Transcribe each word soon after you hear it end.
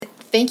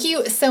Thank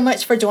you so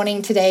much for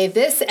joining today.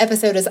 This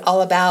episode is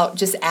all about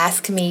just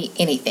ask me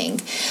anything.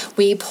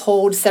 We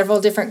polled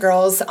several different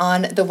girls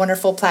on the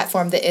wonderful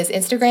platform that is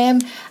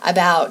Instagram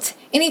about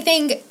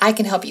anything I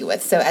can help you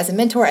with. So as a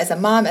mentor, as a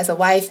mom, as a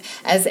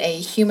wife, as a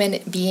human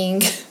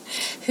being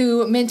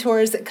who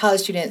mentors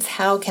college students,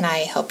 how can I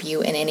help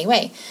you in any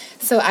way?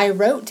 So I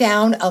wrote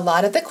down a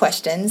lot of the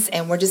questions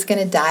and we're just going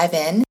to dive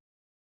in.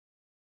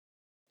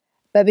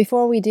 But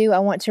before we do, I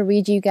want to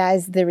read you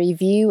guys the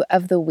review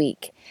of the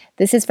week.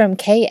 This is from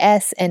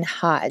KS and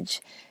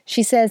Hodge.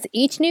 She says,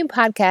 each new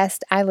podcast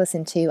I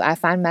listen to, I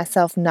find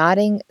myself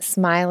nodding,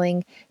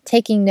 smiling,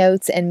 taking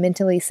notes, and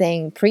mentally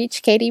saying,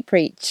 preach, Katie,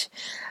 preach.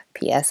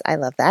 P.S. I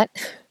love that.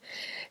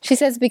 She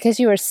says, because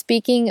you are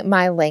speaking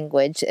my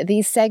language,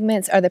 these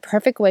segments are the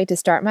perfect way to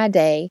start my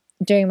day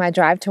during my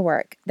drive to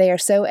work. They are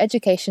so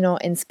educational,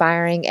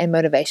 inspiring, and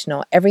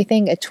motivational.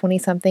 Everything a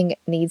 20-something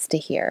needs to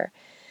hear.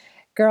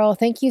 Girl,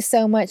 thank you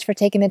so much for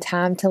taking the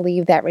time to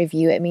leave that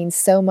review. It means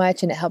so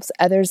much and it helps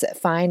others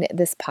find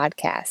this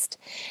podcast.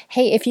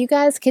 Hey, if you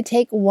guys could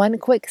take one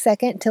quick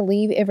second to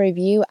leave a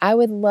review, I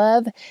would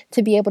love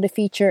to be able to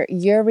feature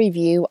your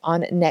review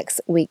on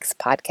next week's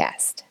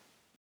podcast.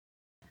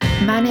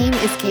 My name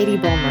is Katie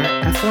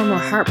Bulmer, a former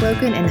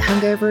heartbroken and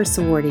hungover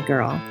sorority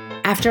girl.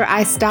 After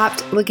I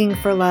stopped looking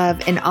for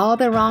love in all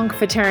the wrong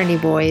fraternity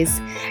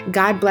boys,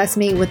 God blessed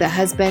me with a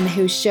husband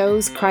who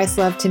shows Christ's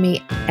love to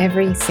me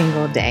every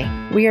single day.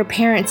 We are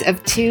parents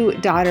of 2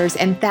 daughters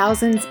and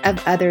thousands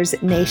of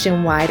others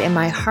nationwide, and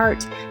my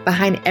heart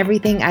behind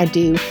everything I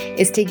do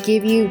is to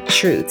give you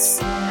truths.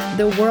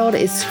 The world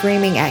is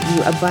screaming at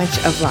you a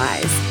bunch of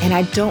lies, and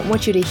I don't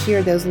want you to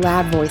hear those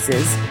loud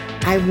voices.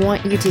 I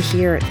want you to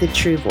hear the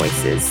true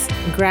voices.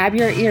 Grab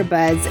your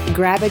earbuds,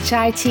 grab a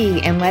chai tea,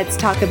 and let's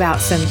talk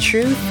about some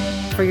truth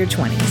for your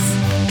 20s.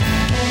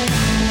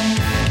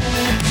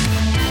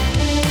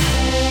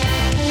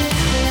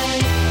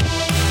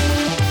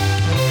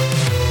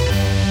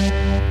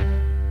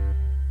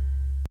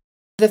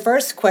 The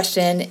first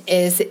question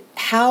is,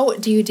 how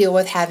do you deal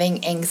with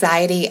having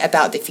anxiety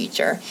about the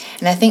future?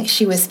 And I think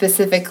she was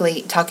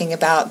specifically talking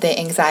about the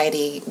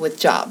anxiety with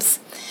jobs.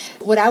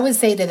 What I would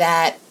say to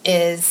that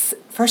is,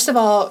 first of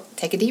all,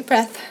 take a deep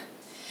breath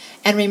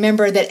and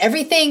remember that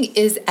everything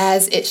is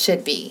as it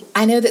should be.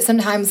 I know that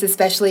sometimes,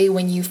 especially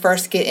when you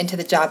first get into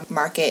the job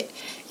market,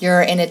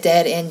 you're in a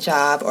dead-end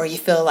job or you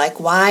feel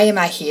like, why am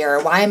I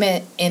here? Why am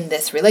I in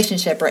this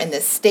relationship or in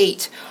this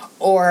state?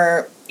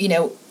 Or,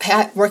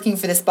 working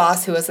for this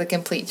boss who is a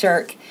complete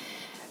jerk.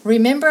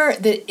 Remember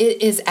that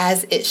it is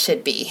as it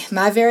should be.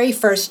 My very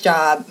first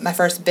job, my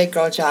first big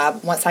girl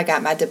job, once I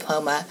got my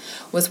diploma,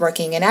 was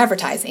working in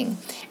advertising.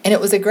 And it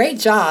was a great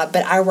job,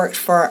 but I worked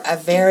for a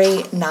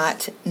very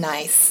not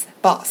nice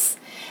boss.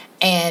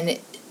 And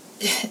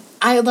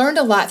I learned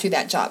a lot through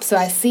that job. So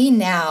I see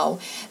now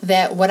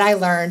that what I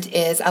learned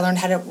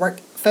how to work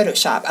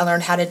Photoshop. I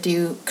learned how to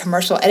do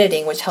commercial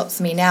editing, which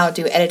helps me now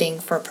do editing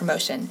for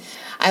promotion.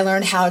 I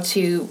learned how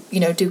to,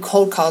 do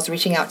cold calls,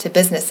 reaching out to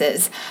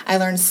businesses. I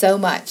learned so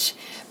much.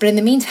 But in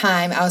the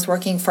meantime, I was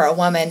working for a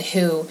woman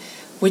who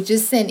would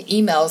just send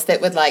emails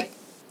that would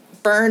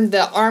burn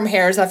the arm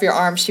hairs off your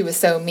arm. She was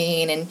so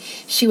mean. And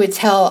she would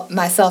tell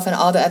myself and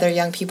all the other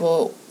young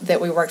people that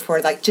we worked for,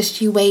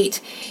 just you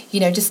wait,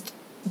 just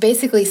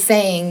basically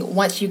saying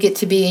once you get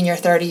to be in your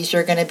 30s,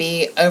 you're going to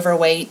be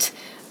overweight,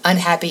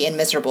 unhappy, and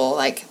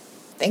miserable.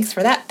 Thanks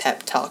for that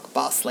pep talk,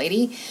 boss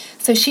lady.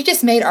 So she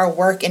just made our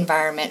work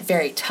environment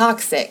very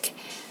toxic.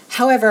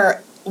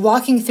 However,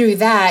 walking through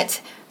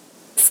that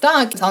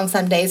stunk on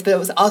some days, but it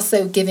was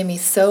also giving me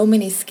so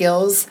many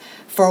skills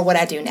for what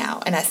I do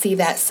now. And I see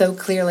that so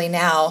clearly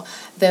now.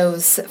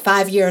 Those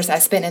 5 years I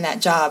spent in that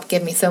job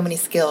give me so many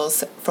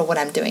skills for what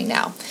I'm doing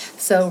now.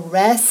 So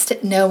rest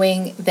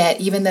knowing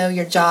that even though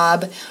your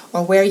job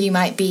or where you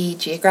might be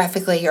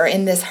geographically or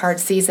in this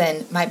hard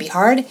season might be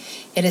hard,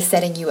 it is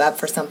setting you up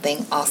for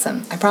something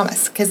awesome. I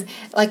promise. Because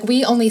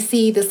we only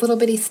see this little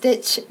bitty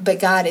stitch, but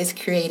God is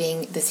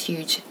creating this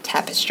huge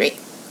tapestry.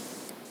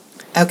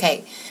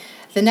 Okay.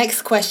 The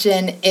next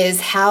question is,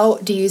 how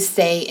do you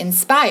stay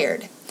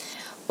inspired?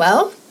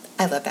 Well,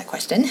 I love that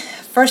question.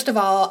 First of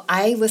all,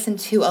 I listen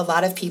to a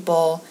lot of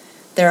people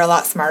that are a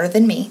lot smarter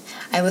than me.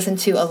 I listen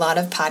to a lot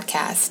of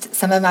podcasts.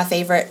 Some of my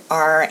favorite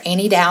are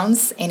Annie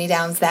Downs. Annie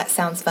Downs' That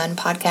Sounds Fun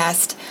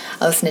podcast.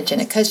 I listen to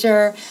Jenna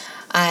Kutcher.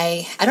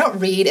 I don't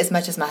read as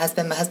much as my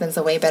husband. My husband's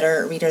a way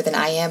better reader than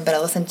I am, but I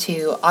listen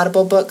to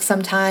Audible books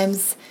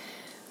sometimes.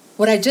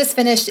 What I just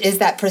finished is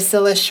that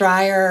Priscilla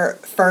Shirer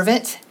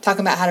Fervent,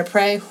 talking about how to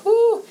pray. Whew.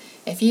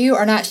 If you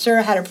are not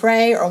sure how to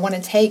pray or want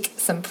to take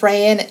some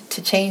praying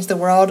to change the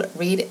world,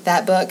 read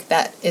that book.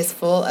 That is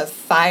full of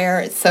fire.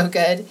 It's so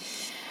good.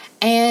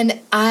 And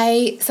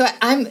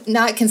I'm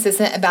not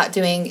consistent about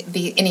doing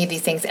any of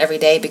these things every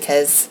day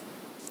because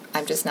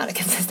I'm just not a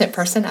consistent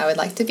person. I would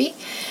like to be.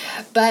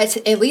 But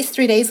at least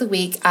 3 days a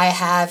week, I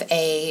have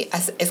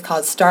it's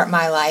called Start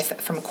My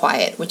Life from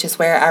Quiet, which is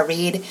where I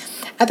read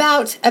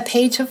about a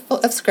page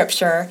of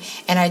scripture,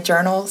 and I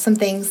journal some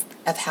things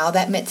of how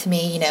that meant to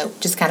me,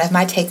 just kind of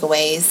my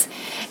takeaways.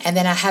 And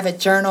then I have a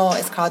journal,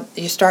 it's called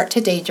Your Start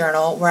Today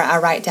Journal, where I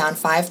write down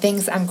 5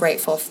 things I'm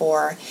grateful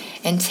for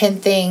and 10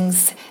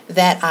 things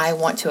that I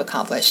want to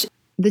accomplish.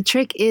 The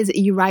trick is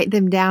you write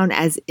them down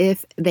as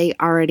if they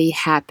already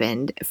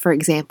happened. For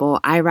example,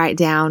 I write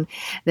down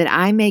that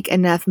I make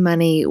enough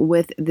money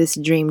with this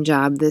dream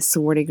job, this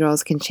Sorority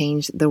Girls Can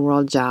Change the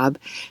World job,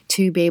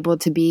 to be able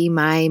to be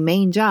my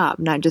main job,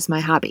 not just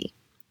my hobby.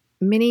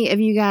 Many of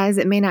you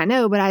guys may not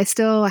know, but I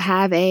still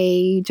have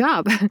a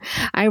job.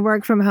 I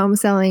work from home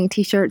selling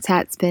t-shirts,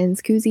 hats, pins,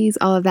 koozies,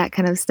 all of that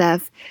kind of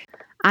stuff.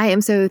 I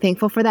am so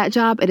thankful for that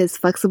job. It is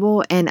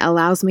flexible and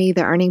allows me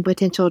the earning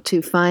potential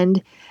to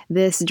fund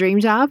this dream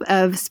job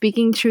of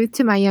speaking truth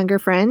to my younger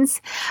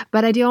friends.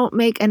 But I don't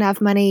make enough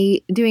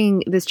money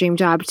doing this dream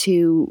job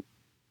to,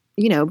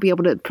 be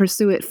able to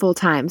pursue it full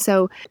time.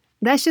 So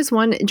that's just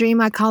one dream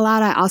I call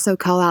out. I also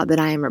call out that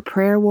I am a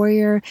prayer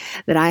warrior,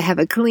 that I have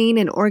a clean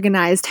and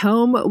organized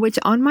home, which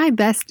on my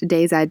best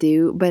days I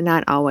do, but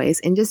not always.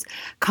 And just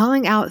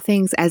calling out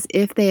things as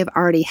if they have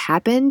already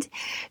happened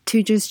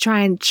to just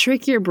try and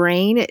trick your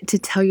brain to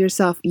tell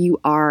yourself you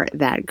are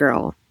that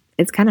girl.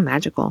 It's kind of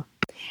magical.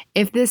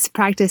 If this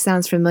practice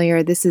sounds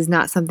familiar, this is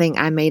not something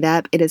I made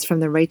up. It is from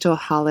the Rachel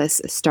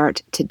Hollis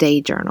Start Today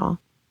Journal.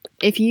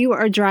 If you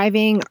are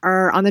driving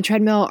or on the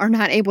treadmill or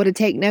not able to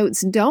take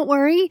notes, don't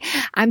worry.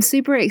 I'm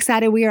super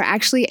excited. We are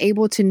actually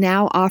able to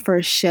now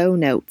offer show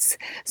notes.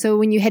 So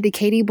when you head to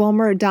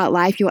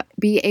katiebulmer.life, you'll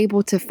be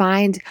able to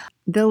find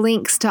the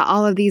links to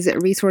all of these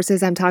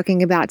resources I'm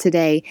talking about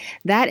today.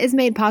 That is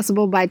made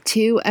possible by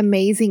 2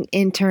 amazing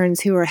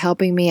interns who are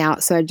helping me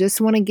out. So I just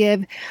want to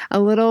give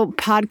a little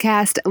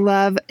podcast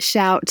love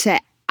shout to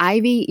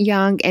Ivy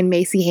Young and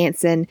Macy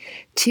Hanson,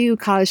 2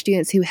 college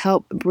students who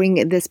help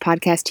bring this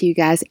podcast to you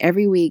guys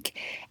every week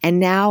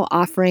and now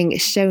offering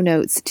show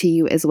notes to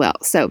you as well.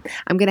 So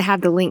I'm going to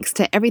have the links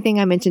to everything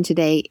I mentioned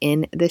today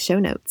in the show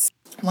notes.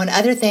 One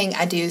other thing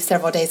I do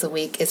several days a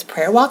week is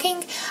prayer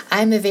walking.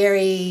 I'm a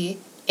very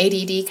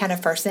ADD kind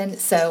of person,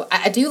 so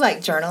I do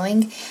like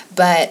journaling,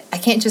 but I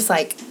can't just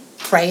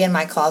pray in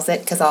my closet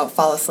because I'll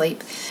fall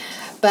asleep.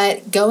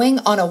 But going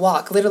on a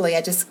walk, literally,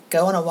 I just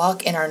go on a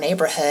walk in our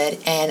neighborhood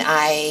and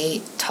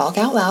I talk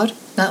out loud,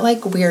 not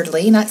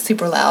weirdly, not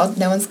super loud.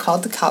 No one's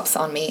called the cops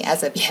on me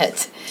as of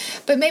yet.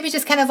 But maybe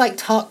just kind of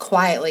talk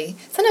quietly.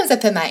 Sometimes I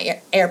put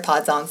my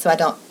AirPods on so I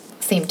don't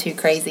seem too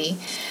crazy.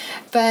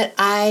 But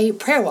I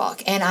prayer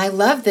walk, and I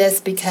love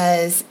this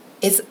because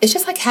it's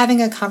just like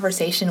having a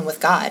conversation with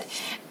God.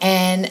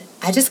 And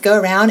I just go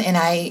around and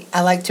I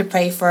like to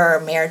pray for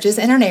marriages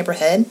in our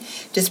neighborhood,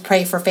 just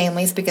pray for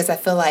families because I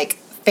feel like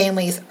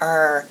families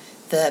are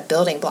the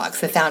building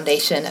blocks, the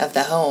foundation of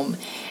the home.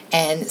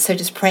 And so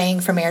just praying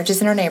for marriages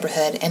in our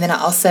neighborhood. And then I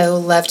also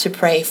love to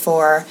pray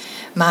for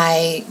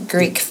my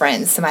Greek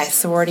friends, so my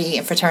sorority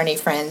and fraternity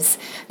friends.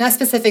 Not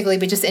specifically,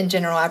 but just in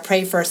general, I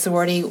pray for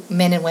sorority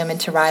men and women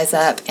to rise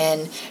up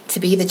and to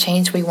be the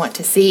change we want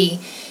to see.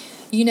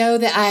 You know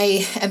that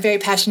I am very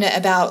passionate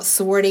about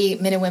sorority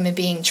men and women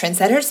being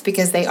trendsetters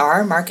because they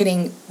are.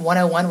 Marketing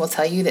 101 will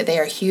tell you that they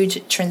are huge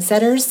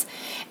trendsetters.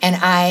 And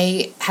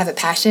I have a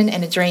passion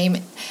and a dream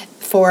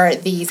for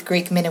these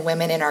Greek men and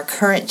women in our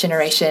current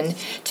generation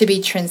to be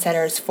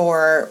trendsetters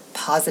for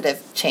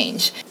positive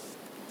change.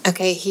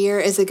 Okay, here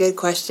is a good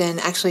question.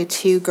 Actually,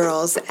 2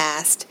 girls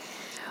asked,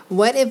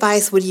 what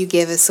advice would you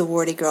give a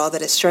sorority girl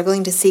that is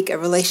struggling to seek a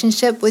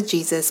relationship with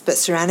Jesus but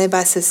surrounded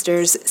by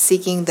sisters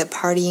seeking the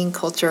partying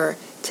culture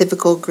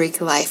typical Greek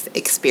life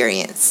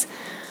experience?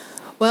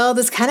 Well,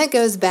 this kind of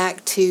goes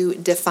back to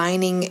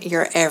defining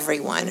your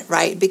everyone,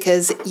 right?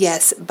 Because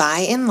yes,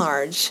 by and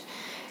large,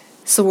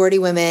 sorority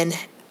women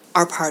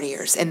are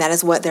partiers, and that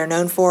is what they're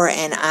known for,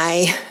 and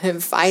I am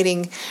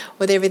fighting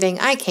with everything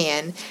I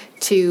can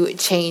to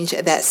change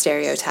that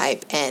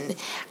stereotype. And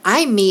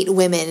I meet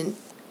women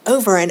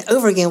over and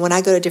over again when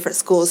I go to different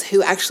schools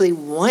who actually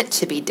want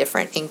to be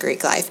different in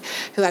Greek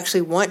life, who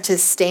actually want to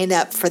stand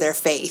up for their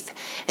faith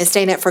and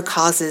stand up for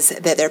causes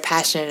that they're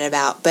passionate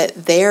about, but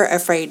they're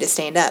afraid to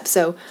stand up.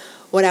 So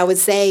what I would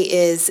say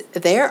is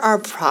there are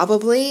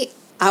probably,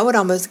 I would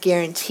almost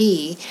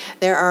guarantee,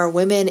 there are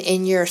women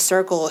in your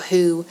circle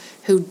who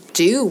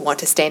do want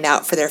to stand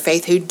out for their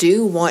faith, who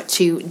do want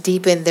to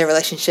deepen their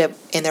relationship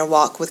in their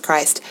walk with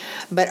Christ,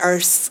 but are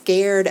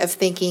scared of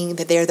thinking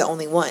that they're the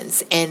only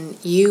ones, and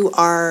you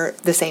are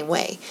the same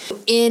way.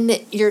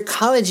 In your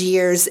college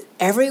years,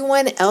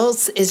 everyone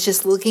else is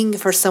just looking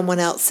for someone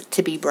else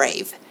to be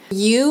brave.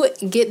 You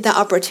get the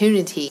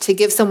opportunity to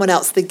give someone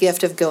else the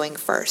gift of going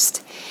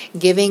first,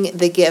 giving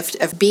the gift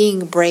of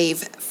being brave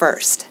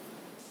first.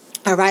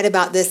 I write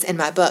about this in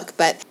my book,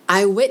 but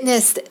I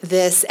witnessed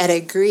this at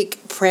a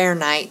Greek prayer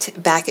night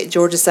back at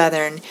Georgia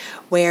Southern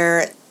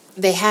where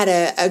they had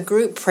a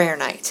group prayer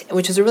night,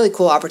 which was a really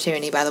cool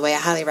opportunity, by the way. I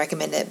highly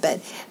recommend it.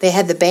 But they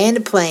had the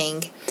band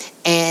playing,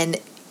 and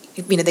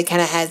they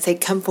kind of had say,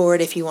 come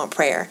forward if you want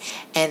prayer.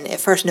 And at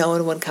first no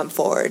one would come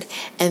forward.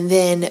 And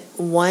then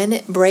one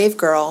brave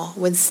girl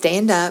would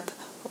stand up,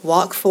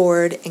 walk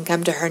forward, and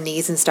come to her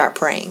knees and start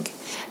praying.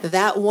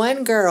 That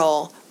one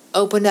girl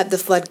opened up the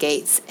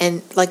floodgates,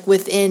 and like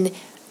within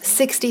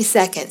 60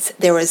 seconds,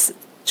 there was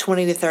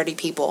 20 to 30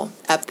 people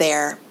up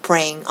there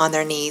praying on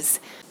their knees,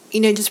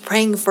 just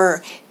praying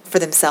for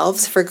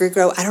themselves, for Greek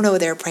Row. I don't know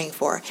what they were praying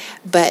for,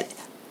 but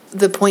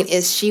the point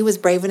is she was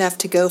brave enough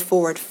to go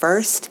forward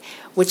first,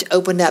 which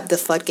opened up the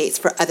floodgates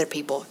for other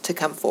people to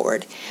come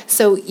forward.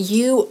 So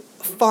you,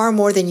 far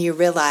more than you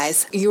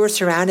realize, you are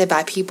surrounded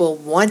by people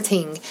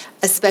wanting,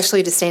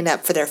 especially to stand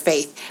up for their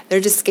faith. They're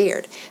just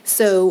scared.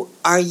 So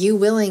are you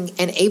willing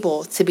and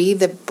able to be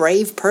the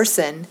brave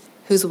person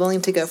who's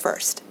willing to go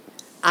first?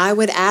 I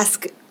would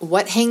ask,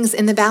 what hangs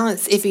in the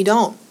balance if you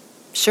don't?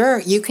 Sure,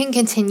 you can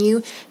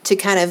continue to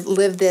kind of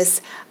live this,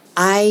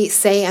 I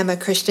say I'm a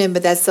Christian,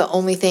 but that's the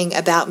only thing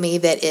about me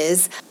that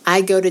is.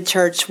 I go to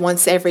church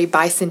once every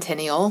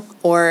bicentennial,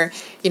 or,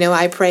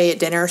 I pray at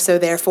dinner, so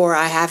therefore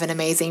I have an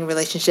amazing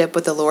relationship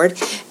with the Lord.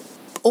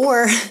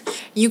 Or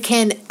you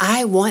can,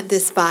 I want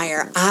this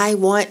fire. I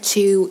want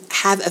to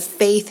have a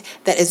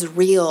faith that is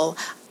real.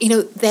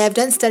 They have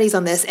done studies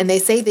on this, and they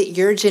say that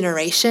your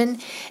generation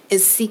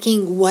is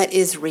seeking what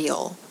is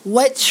real,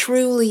 what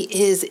truly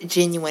is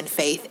genuine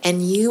faith.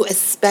 And you,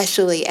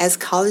 especially as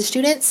college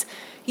students,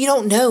 you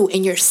don't know,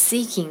 and you're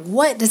seeking,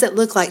 what does it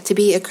look like to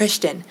be a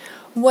Christian?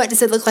 What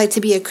does it look like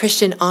to be a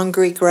Christian on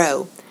Greek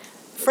Row?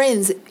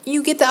 Friends,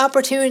 you get the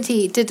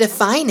opportunity to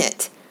define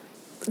it.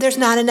 There's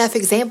not enough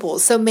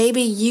examples, so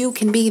maybe you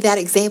can be that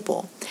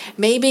example.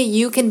 Maybe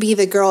you can be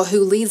the girl who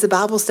leads a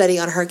Bible study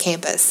on her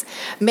campus.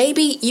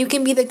 Maybe you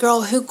can be the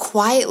girl who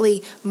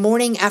quietly,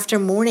 morning after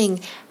morning,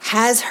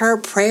 has her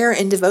prayer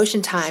and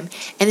devotion time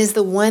and is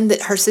the one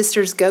that her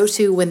sisters go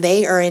to when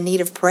they are in need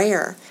of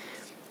prayer.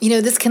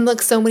 This can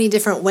look so many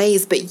different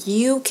ways, but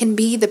you can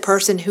be the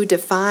person who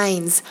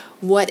defines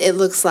what it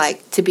looks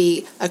like to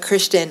be a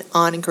Christian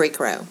on Greek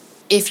Row.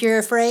 If you're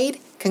afraid,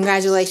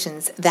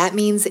 congratulations. That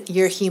means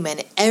you're human.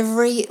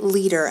 Every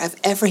leader of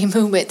every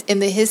movement in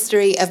the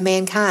history of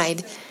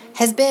mankind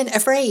has been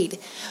afraid.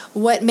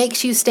 What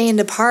makes you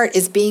stand apart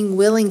is being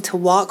willing to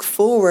walk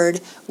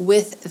forward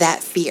with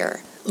that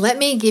fear. Let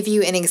me give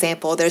you an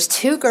example. There's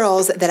two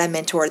girls that I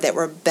mentored that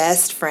were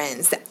best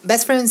friends.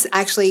 Best friends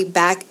actually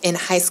back in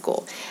high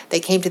school. They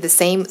came to the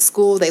same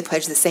school. They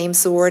pledged the same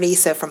sorority.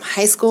 So from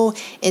high school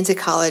into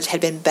college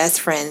had been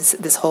best friends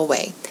this whole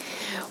way.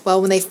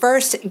 Well, when they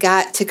first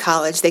got to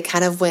college, they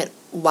kind of went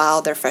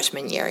wild their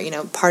freshman year,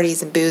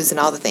 parties and booze and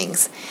all the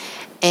things.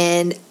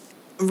 And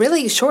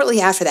really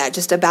shortly after that,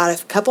 just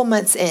about a couple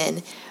months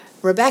in,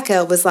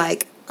 Rebecca was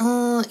like,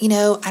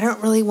 I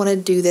don't really want to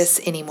do this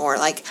anymore.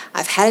 Like,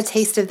 I've had a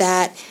taste of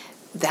that.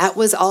 That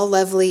was all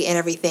lovely and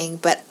everything,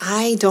 but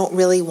I don't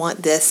really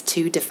want this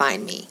to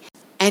define me.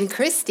 And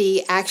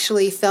Christy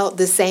actually felt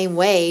the same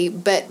way,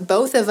 but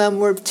both of them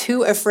were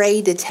too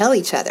afraid to tell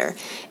each other.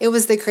 It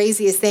was the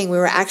craziest thing. We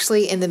were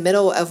actually in the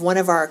middle of one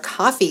of our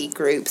coffee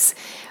groups.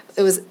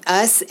 It was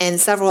us and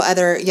several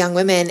other young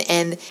women,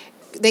 and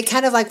they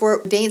kind of like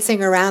were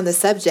dancing around the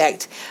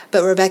subject,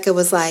 but Rebecca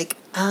was like,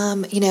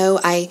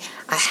 I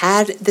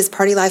had this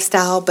party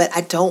lifestyle, but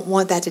I don't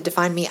want that to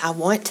define me. I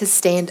want to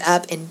stand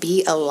up and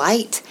be a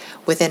light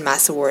within my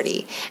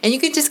sorority. And you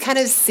could just kind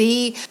of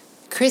see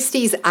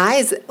Christy's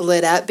eyes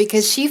lit up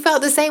because she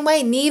felt the same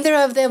way. Neither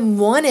of them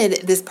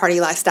wanted this party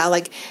lifestyle.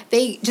 Like,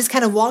 they just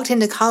kind of walked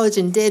into college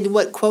and did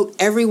what, quote,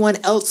 everyone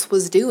else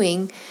was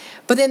doing.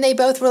 But then they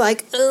both were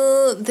like,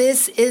 oh,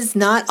 this is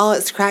not all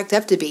it's cracked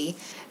up to be.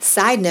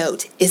 Side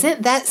note,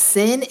 isn't that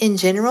sin in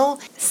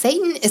general?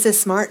 Satan is a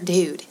smart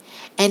dude,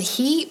 and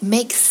he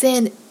makes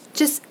sin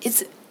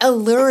it's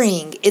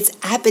alluring, it's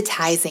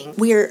appetizing.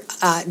 We're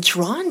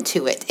drawn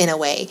to it in a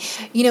way.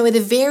 At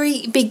the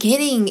very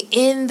beginning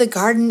in the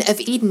Garden of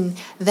Eden,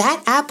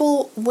 that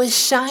apple was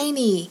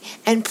shiny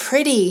and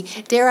pretty,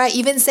 dare I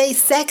even say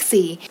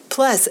sexy.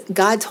 Plus,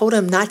 God told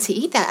him not to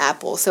eat that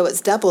apple, so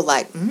it's double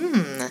like,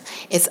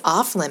 it's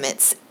off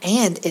limits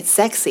and it's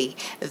sexy.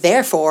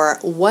 Therefore,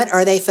 what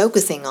are they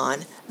focusing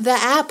on? The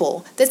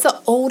apple. That's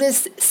the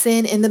oldest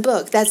sin in the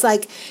book. That's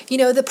like,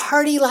 the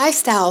party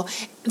lifestyle.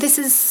 This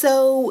has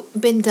so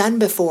been done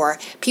before.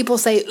 People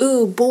say,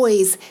 ooh,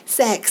 boys,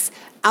 sex,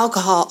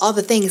 alcohol, all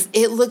the things.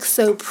 It looks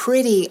so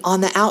pretty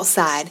on the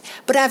outside.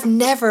 But I've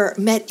never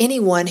met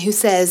anyone who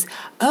says,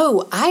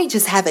 oh, I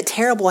just have a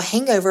terrible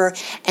hangover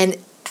and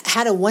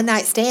had a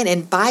one-night stand,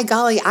 and by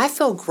golly, I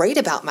feel great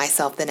about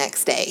myself the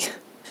next day.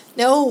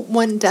 No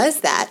one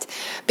does that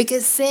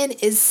because sin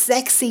is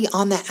sexy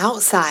on the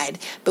outside.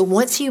 But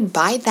once you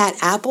bite that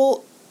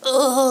apple,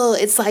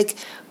 it's like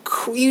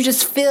you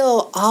just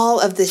feel all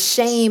of the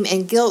shame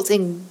and guilt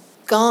and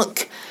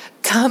gunk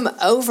come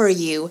over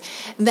you.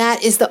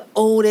 That is the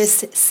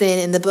oldest sin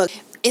in the book.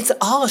 It's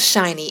all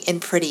shiny and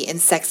pretty and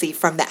sexy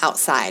from the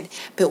outside.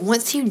 But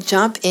once you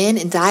jump in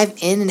and dive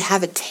in and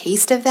have a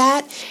taste of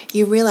that,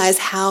 you realize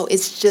how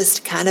it's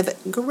just kind of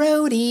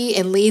grody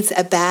and leaves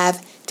a bad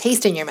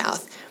taste in your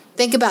mouth.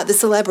 Think about the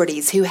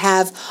celebrities who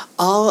have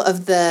all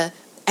of the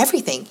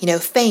everything,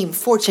 fame,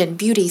 fortune,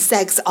 beauty,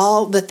 sex,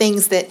 all the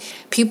things that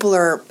people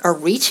are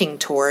reaching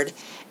toward,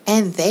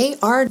 and they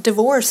are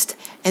divorced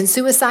and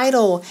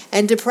suicidal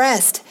and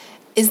depressed.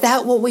 Is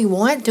that what we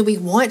want? Do we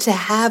want to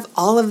have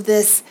all of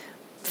this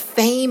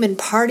fame and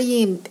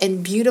partying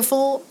and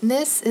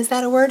beautifulness? Is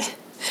that a word?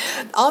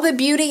 All the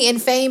beauty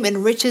and fame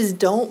and riches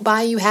don't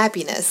buy you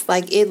happiness.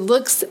 Like, it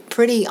looks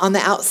pretty on the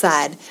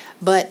outside,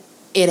 but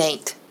it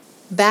ain't.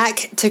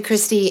 Back to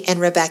Christy and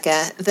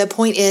Rebecca, the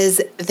point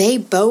is they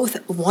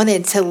both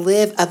wanted to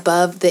live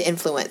above the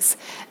influence.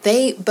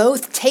 They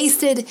both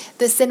tasted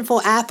the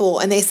sinful apple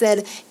and they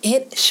said,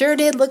 it sure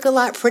did look a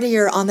lot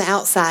prettier on the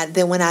outside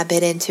than when I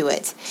bit into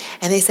it.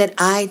 And they said,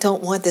 I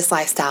don't want this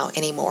lifestyle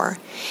anymore.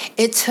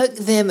 It took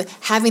them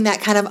having that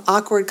kind of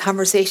awkward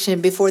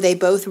conversation before they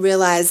both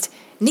realized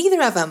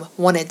neither of them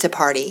wanted to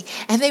party,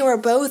 and they were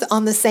both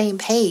on the same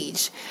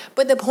page.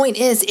 But the point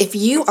is, if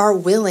you are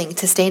willing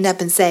to stand up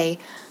and say,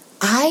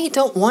 I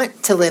don't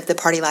want to live the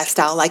party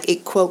lifestyle like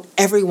it, quote,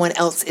 everyone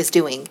else is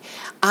doing,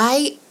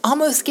 I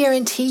almost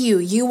guarantee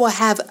you will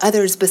have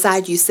others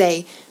beside you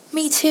say,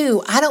 me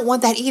too, I don't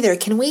want that either.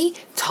 Can we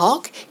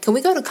talk? Can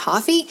we go to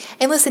coffee?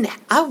 And listen,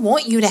 I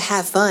want you to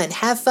have fun.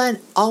 Have fun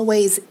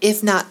always,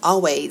 if not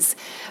always.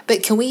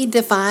 But can we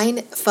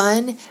define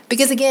fun?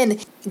 Because again,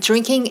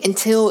 drinking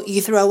until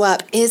you throw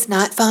up is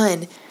not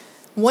fun.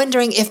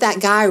 Wondering if that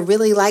guy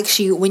really likes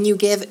you when you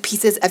give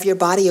pieces of your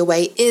body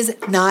away is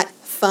not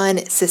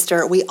fun,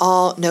 sister. We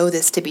all know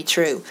this to be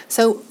true.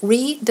 So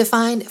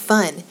redefine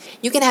fun.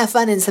 You can have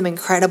fun in some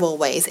incredible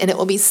ways, and it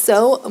will be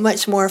so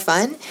much more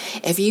fun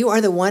if you are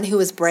the one who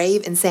is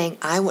brave and saying,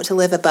 I want to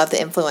live above the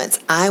influence.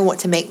 I want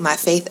to make my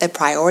faith a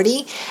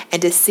priority,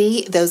 and to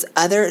see those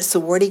other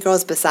sorority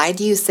girls beside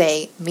you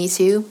say, me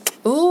too.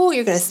 Ooh,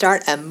 you're going to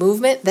start a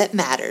movement that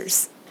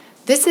matters.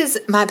 This is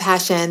my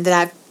passion that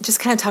I've just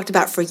kind of talked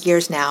about for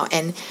years now,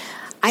 and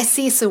I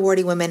see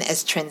sorority women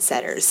as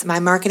trendsetters.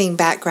 My marketing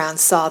background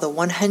saw the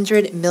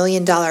 $100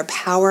 million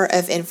power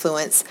of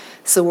influence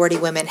sorority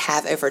women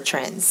have over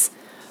trends.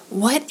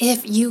 What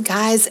if you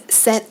guys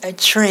set a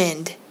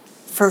trend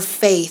for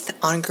faith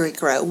on Greek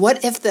Row?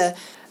 What if the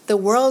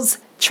world's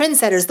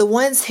trendsetters, the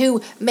ones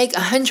who make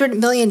 $100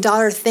 million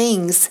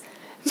things,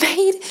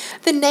 made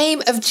the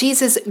name of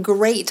Jesus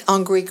great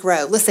on Greek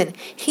Row? Listen,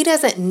 he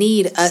doesn't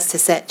need us to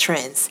set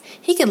trends.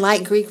 He can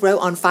light Greek Row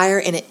on fire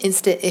in an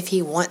instant if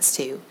he wants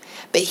to.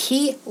 But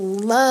he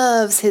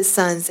loves his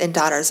sons and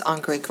daughters on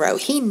Greek Row.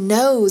 He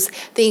knows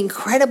the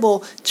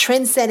incredible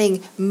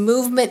trend-setting,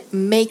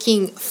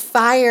 movement-making,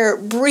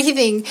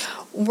 fire-breathing,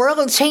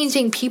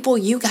 world-changing people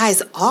you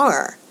guys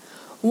are.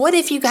 What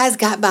if you guys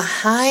got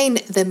behind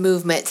the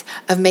movement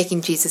of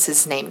making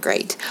Jesus' name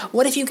great?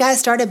 What if you guys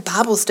started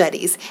Bible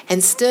studies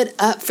and stood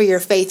up for your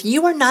faith?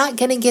 You are not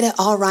going to get it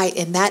all right,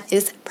 and that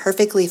is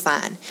perfectly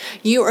fine.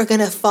 You are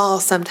going to fall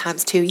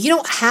sometimes too. You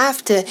don't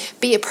have to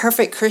be a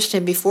perfect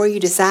Christian before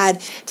you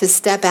decide to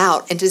step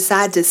out and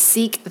decide to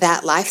seek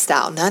that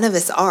lifestyle. None of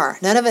us are.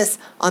 None of us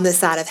on this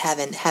side of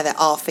heaven have it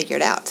all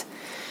figured out.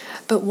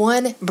 But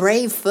one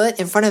brave foot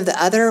in front of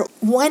the other,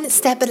 one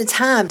step at a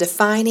time,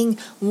 defining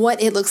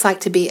what it looks like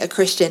to be a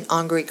Christian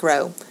on Greek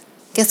Row.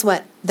 Guess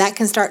what? That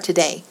can start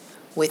today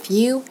with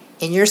you,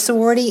 in your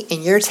sorority,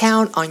 in your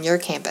town, on your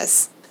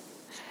campus.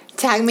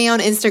 Tag me on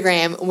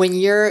Instagram when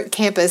your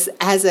campus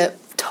has a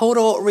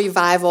total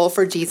revival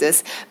for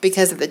Jesus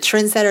because of the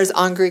trendsetters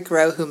on Greek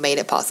Row who made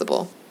it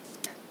possible.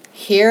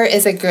 Here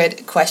is a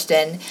good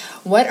question.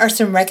 What are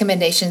some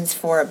recommendations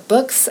for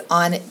books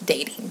on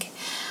dating?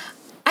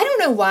 I don't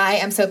know why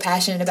I'm so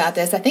passionate about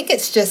this. I think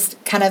it's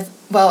just kind of,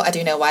 well, I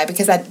do know why,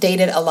 because I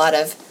dated a lot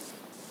of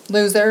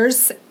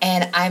losers,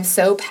 and I'm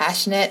so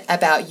passionate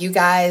about you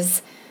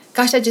guys.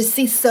 Gosh, I just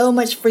see so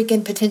much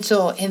freaking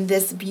potential in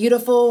this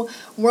beautiful,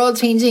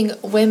 world-changing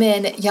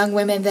women, young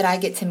women that I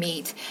get to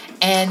meet.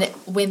 And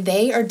when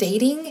they are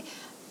dating,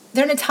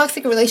 they're in a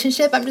toxic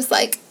relationship. I'm just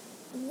like,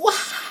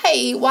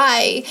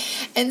 why?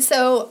 And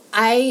so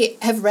I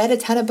have read a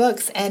ton of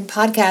books and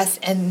podcasts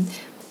and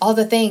all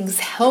the things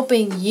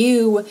helping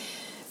you,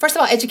 first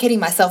of all, educating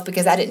myself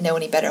because I didn't know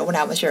any better when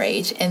I was your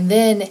age, and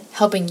then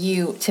helping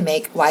you to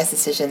make wise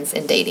decisions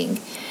in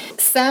dating.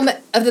 Some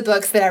of the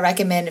books that I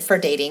recommend for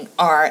dating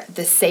are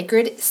The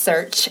Sacred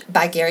Search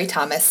by Gary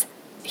Thomas.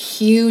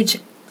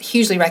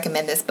 Hugely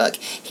recommend this book.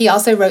 He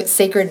also wrote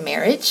Sacred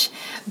Marriage,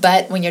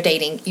 but when you're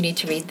dating, you need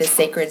to read The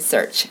Sacred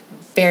Search.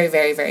 Very,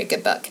 very, very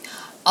good book.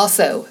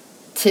 Also,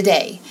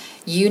 today,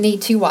 you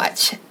need to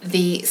watch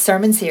the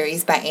sermon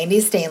series by Andy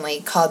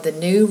Stanley called The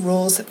New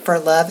Rules for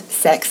Love,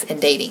 Sex,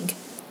 and Dating.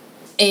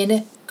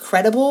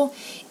 Incredible,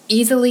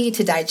 easily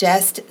to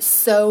digest,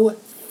 so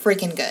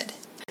freaking good.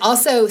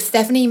 Also,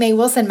 Stephanie Mae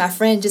Wilson, my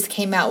friend, just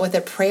came out with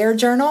a prayer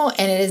journal,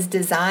 and it is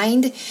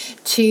designed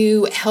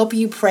to help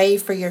you pray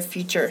for your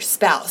future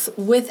spouse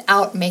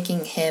without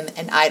making him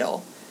an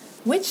idol.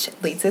 Which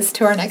leads us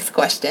to our next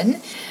question.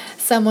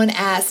 Someone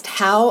asked,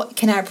 how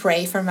can I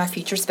pray for my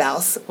future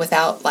spouse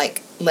without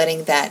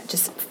letting that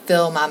just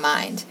fill my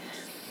mind?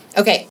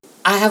 Okay,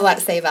 I have a lot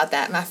to say about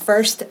that. My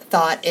first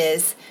thought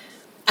is,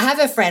 I have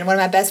a friend, one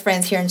of my best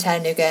friends here in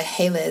Chattanooga,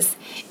 hey Liz,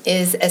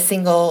 is a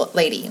single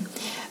lady.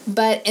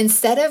 But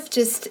instead of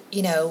just,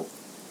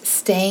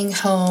 staying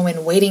home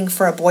and waiting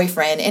for a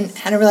boyfriend, and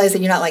I realize that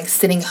you're not like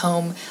sitting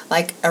home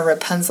like a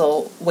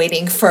Rapunzel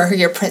waiting for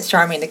your Prince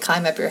Charming to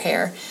climb up your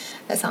hair.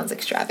 That sounds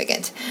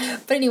extravagant.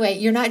 But anyway,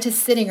 you're not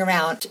just sitting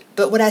around.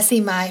 But what I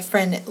see my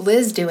friend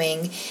Liz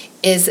doing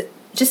is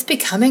just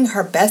becoming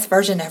her best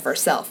version of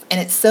herself. And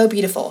it's so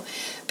beautiful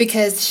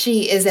because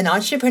she is an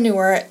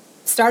entrepreneur,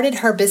 started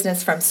her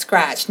business from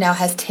scratch, now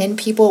has 10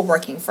 people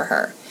working for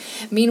her.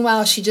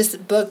 Meanwhile, she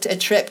just booked a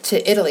trip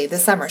to Italy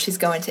this summer. She's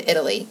going to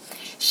Italy.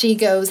 She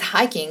goes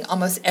hiking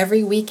almost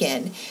every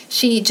weekend.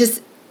 She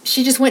just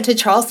went to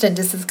Charleston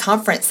to this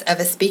conference of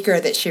a speaker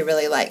that she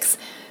really likes.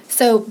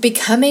 So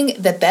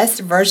becoming the best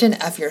version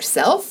of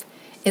yourself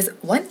is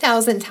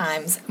 1,000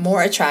 times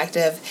more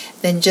attractive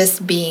than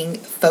just being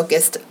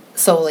focused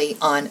solely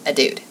on a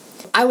dude.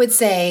 I would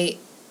say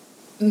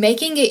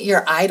making it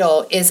your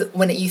idol is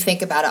when you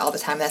think about it all the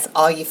time. That's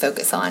all you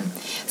focus on.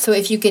 So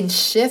if you can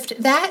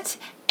shift that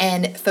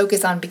and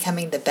focus on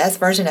becoming the best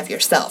version of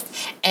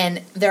yourself. And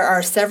there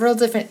are several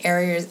different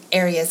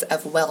areas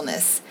of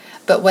wellness.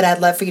 But what I'd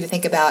love for you to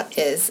think about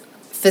is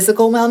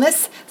physical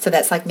wellness. So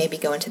that's like maybe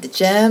going to the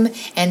gym.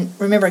 And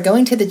remember,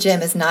 going to the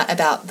gym is not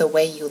about the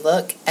way you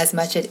look as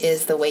much as it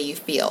is the way you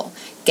feel,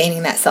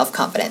 gaining that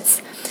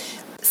self-confidence.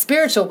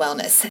 Spiritual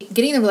wellness,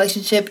 getting the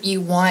relationship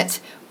you want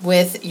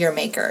with your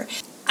maker.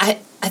 I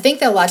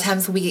think that a lot of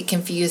times we get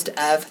confused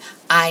of,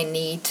 I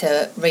need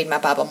to read my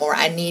Bible more.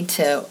 I need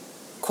to,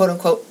 quote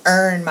unquote,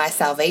 earn my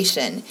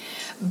salvation.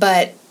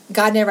 But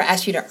God never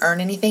asked you to earn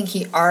anything.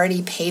 He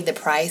already paid the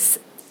price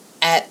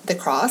at the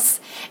cross.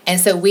 And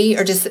so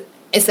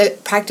it's a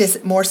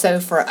practice more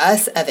so for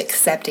us of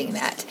accepting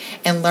that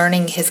and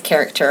learning his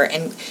character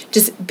and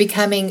just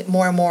becoming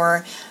more and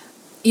more,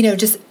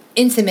 just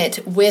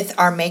intimate with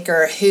our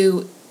maker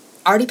who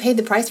already paid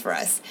the price for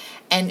us.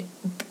 And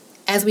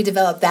as we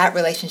develop that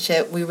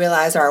relationship, we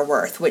realize our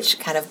worth, which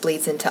kind of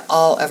bleeds into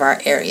all of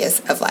our areas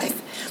of life.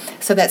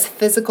 So that's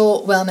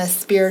physical wellness,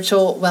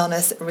 spiritual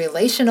wellness,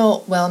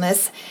 relational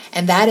wellness,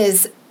 and that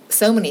is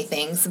so many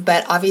things,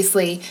 but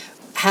obviously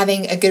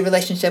having a good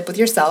relationship with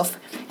yourself,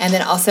 and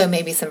then also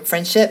maybe some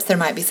friendships. There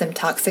might be some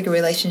toxic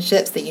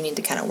relationships that you need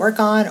to kind of work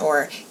on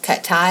or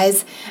cut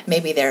ties.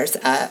 Maybe there's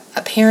a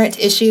parent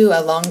issue,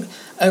 a long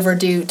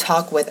overdue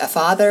talk with a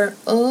father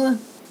or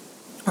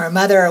a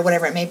mother or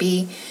whatever it may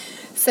be.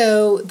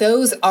 So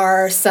those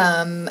are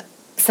some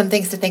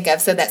things to think of.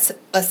 So that's,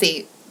 let's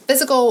see,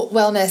 physical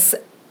wellness,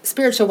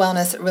 spiritual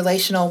wellness,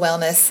 relational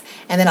wellness,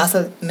 and then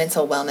also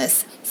mental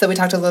wellness. So we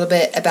talked a little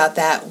bit about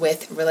that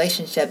with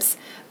relationships,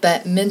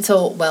 but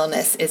mental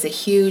wellness is a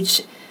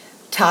huge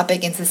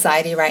topic in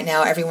society right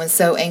now. Everyone's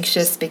so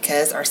anxious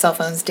because our cell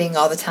phones ding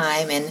all the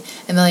time and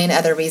a million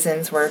other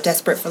reasons. We're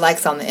desperate for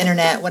likes on the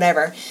internet,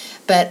 whatever.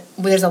 But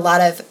there's a lot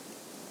of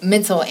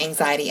mental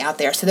anxiety out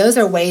there. So those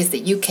are ways that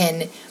you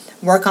can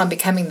work on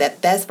becoming the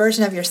best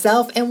version of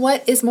yourself. And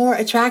what is more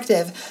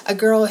attractive? A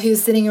girl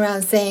who's sitting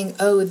around saying,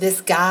 oh,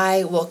 this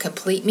guy will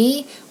complete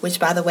me, which,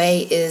 by the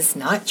way, is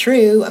not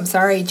true. I'm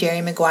sorry, Jerry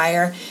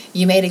Maguire.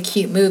 You made a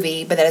cute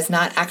movie, but that is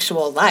not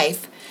actual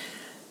life.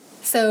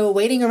 So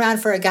waiting around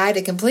for a guy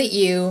to complete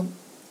you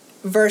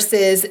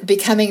versus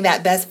becoming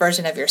that best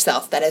version of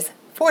yourself, that is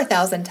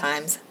 4,000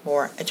 times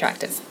more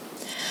attractive.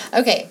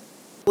 Okay,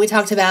 we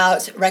talked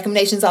about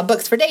recommendations on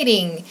books for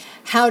dating.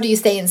 How do you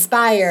stay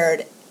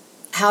inspired?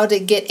 How to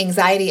get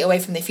anxiety away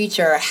from the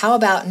future. How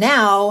about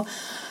now?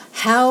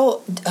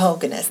 Oh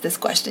goodness, this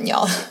question,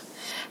 y'all.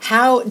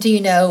 How do you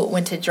know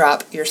when to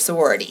drop your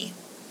sorority?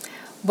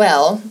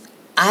 Well,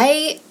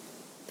 I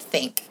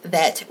think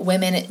that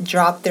women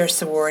drop their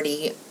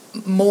sorority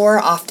more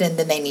often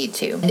than they need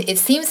to. And it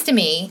seems to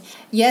me,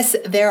 yes,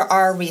 there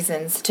are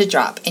reasons to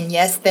drop. And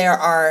yes, there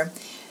are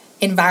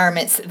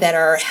environments that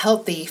are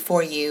healthy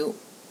for you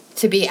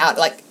to be out,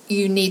 like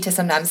you need to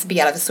sometimes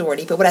be out of a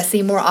sorority. But what I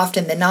see more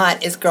often than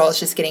not is girls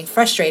just getting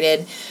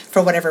frustrated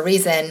for whatever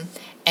reason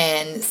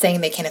and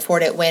saying they can't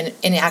afford it when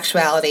in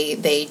actuality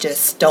they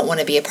just don't want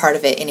to be a part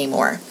of it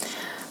anymore.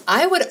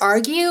 I would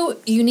argue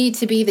you need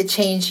to be the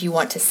change you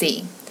want to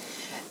see,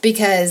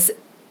 because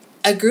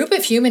a group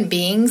of human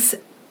beings,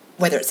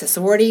 whether it's a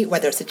sorority,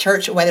 whether it's a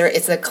church, whether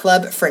it's a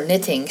club for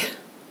knitting,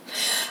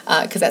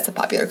 because that's a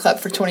popular club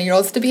for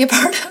 20-year-olds to be a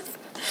part of,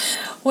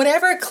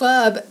 whatever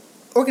club,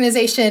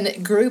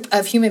 organization, group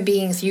of human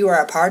beings you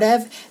are a part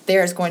of,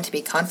 there is going to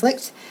be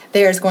conflict.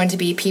 There's going to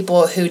be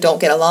people who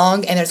don't get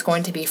along, and there's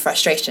going to be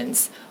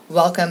frustrations.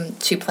 Welcome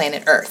to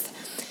planet Earth.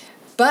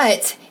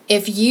 But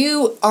if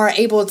you are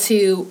able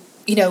to,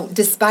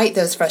 despite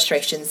those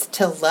frustrations,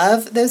 to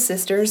love those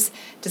sisters,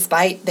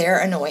 despite their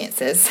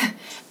annoyances,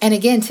 and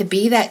again, to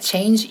be that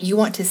change you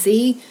want to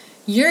see,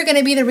 you're going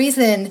to be the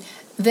reason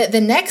that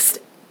the next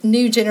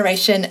new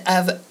generation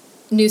of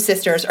new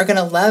sisters are going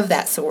to love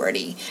that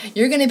sorority.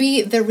 You're going to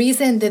be the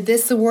reason that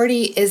this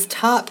sorority is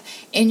top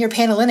in your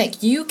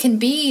Panhellenic. You can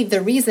be the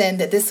reason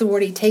that this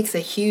sorority takes a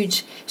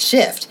huge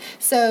shift.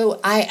 So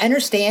I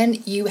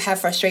understand you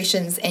have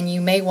frustrations and you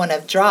may want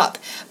to drop,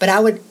 but I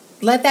would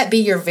let that be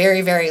your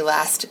very, very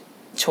last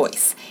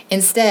choice.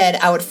 Instead,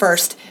 I would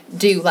first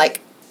do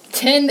like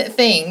 10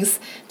 things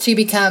to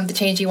become the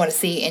change you want to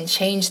see and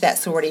change that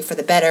sorority for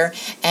the better.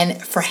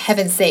 And for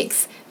heaven's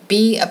sakes,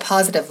 be a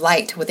positive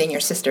light within your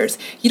sisters.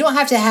 You don't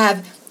have to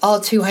have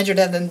all 200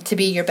 of them to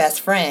be your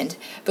best friend,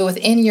 but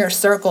within your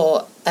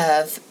circle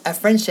of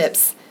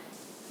friendships,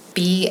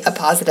 be a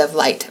positive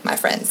light, my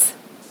friends.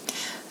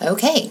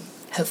 Okay,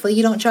 hopefully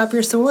you don't drop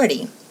your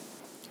sorority.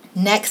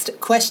 Next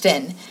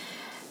question.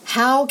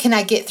 How can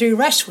I get through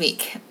rush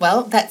week?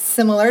 Well, that's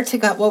similar to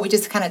what we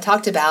just kind of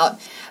talked about,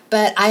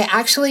 but I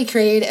actually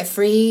created a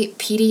free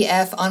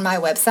PDF on my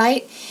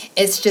website.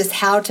 It's just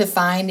how to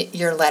find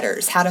your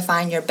letters, how to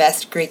find your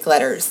best Greek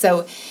letters.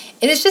 So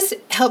it just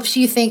helps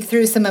you think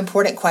through some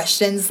important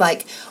questions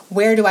like,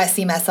 where do I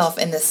see myself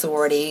in this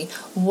sorority?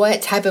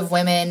 What type of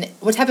women,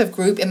 what type of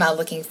group am I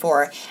looking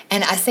for?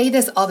 And I say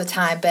this all the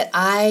time, but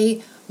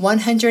I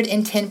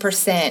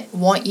 110%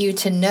 want you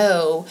to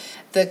know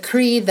the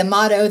creed, the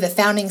motto, the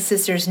founding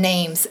sisters'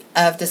 names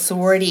of the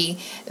sorority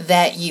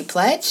that you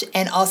pledge,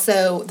 and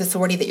also the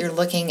sorority that you're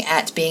looking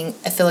at being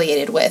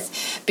affiliated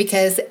with.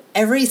 Because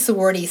every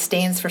sorority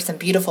stands for some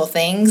beautiful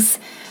things,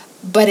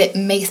 but it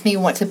makes me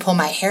want to pull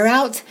my hair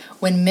out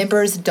when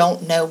members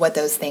don't know what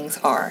those things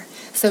are.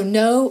 So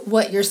know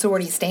what your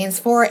sorority stands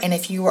for, and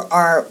if you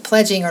are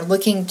pledging or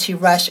looking to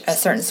rush a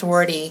certain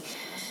sorority,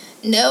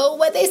 know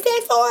what they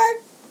stand for.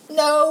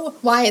 Know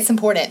why it's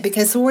important,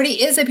 because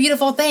sorority is a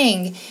beautiful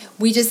thing.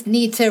 We just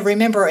need to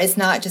remember it's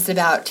not just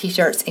about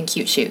t-shirts and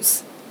cute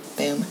shoes.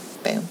 Boom,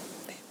 boom.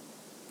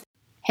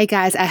 Hey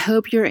guys, I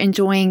hope you're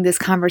enjoying this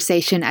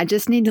conversation. I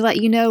just need to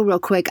let you know real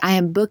quick, I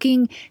am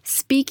booking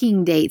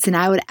speaking dates, and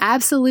I would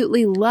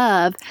absolutely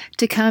love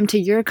to come to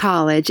your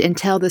college and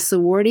tell the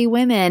sorority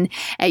women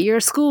at your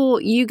school,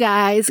 you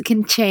guys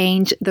can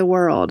change the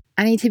world.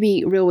 I need to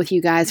be real with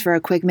you guys for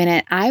a quick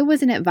minute. I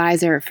was an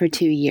advisor for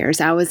 2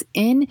 years. I was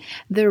in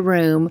the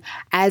room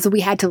as we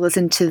had to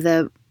listen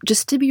to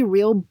just to be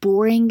real,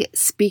 boring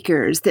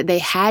speakers that they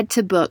had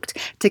to book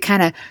to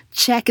kind of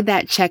check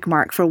that check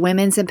mark for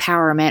women's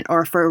empowerment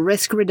or for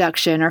risk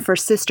reduction or for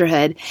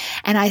sisterhood.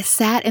 And I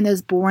sat in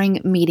those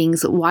boring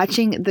meetings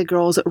watching the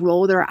girls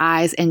roll their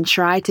eyes and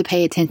try to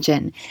pay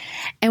attention.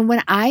 And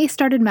when I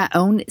started my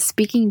own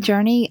speaking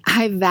journey,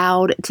 I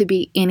vowed to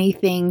be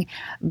anything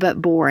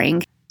but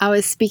boring. I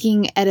was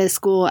speaking at a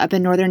school up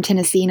in northern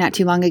Tennessee not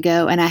too long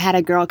ago, and I had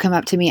a girl come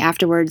up to me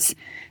afterwards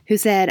who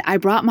said, I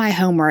brought my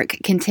homework,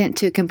 content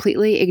to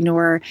completely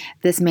ignore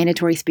this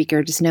mandatory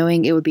speaker, just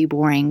knowing it would be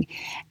boring.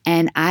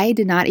 And I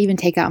did not even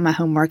take out my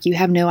homework. You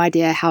have no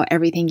idea how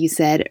everything you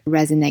said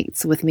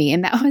resonates with me.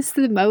 And that was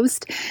the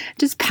most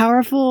just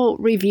powerful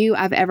review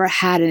I've ever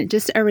had. And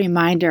just a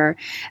reminder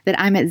that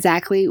I'm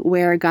exactly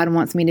where God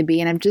wants me to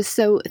be. And I'm just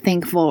so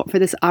thankful for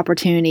this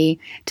opportunity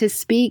to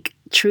speak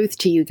truth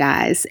to you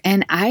guys.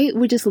 And I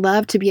would just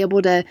love to be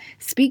able to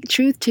speak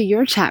truth to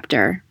your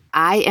chapter.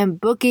 I am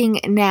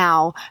booking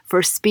now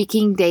for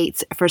speaking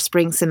dates for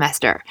spring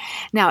semester.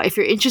 Now, if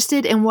you're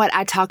interested in what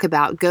I talk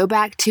about, go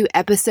back to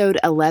episode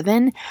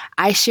 11.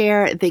 I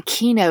share the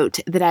keynote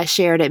that I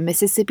shared at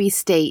Mississippi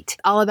State,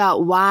 all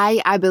about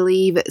why I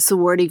believe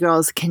sorority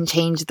girls can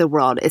change the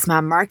world. It's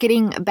my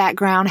marketing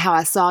background, how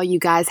I saw you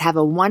guys have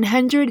a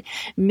 $100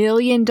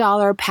 million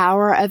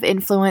power of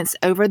influence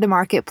over the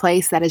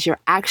marketplace. That is your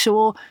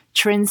actual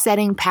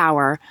trend-setting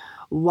power.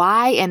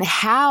 Why and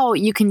how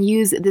you can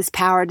use this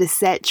power to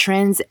set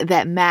trends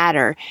that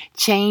matter,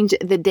 change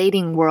the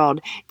dating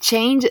world,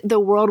 change the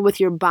world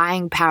with your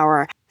buying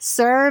power,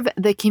 serve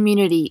the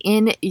community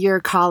in your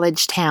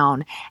college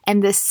town,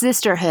 and the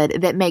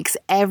sisterhood that makes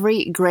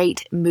every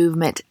great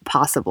movement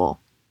possible.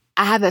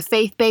 I have a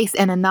faith-based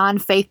and a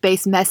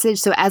non-faith-based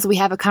message, so as we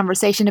have a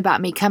conversation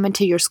about me coming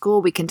to your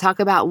school, we can talk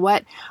about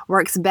what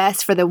works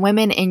best for the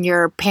women in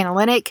your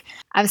Panhellenic.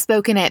 I've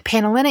spoken at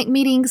Panhellenic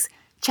meetings,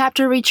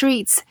 chapter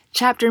retreats,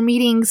 chapter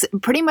meetings,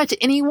 pretty much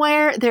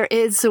anywhere there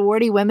is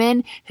sorority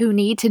women who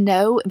need to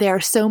know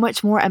they're so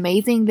much more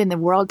amazing than the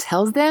world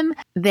tells them.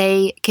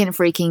 They can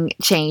freaking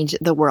change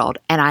the world,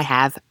 and I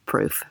have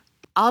proof.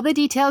 All the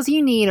details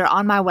you need are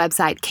on my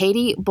website,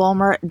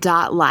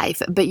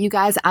 katiebulmer.life. But you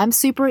guys, I'm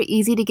super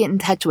easy to get in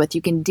touch with.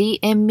 You can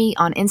DM me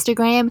on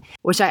Instagram,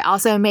 which I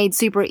also made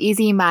super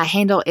easy. My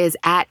handle is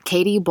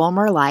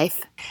 @katiebulmerlife.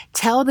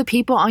 Tell the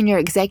people on your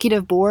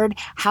executive board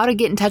how to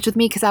get in touch with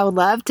me, because I would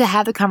love to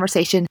have the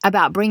conversation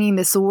about bringing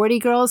the sorority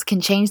girls can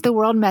change the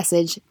world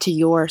message to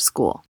your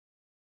school.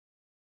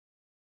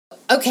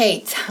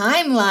 Okay,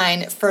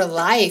 timeline for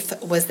life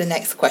was the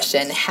next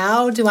question.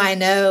 How do I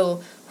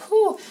know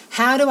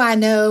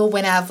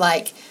when I've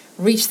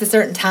reached a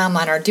certain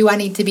timeline, or do I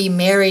need to be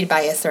married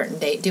by a certain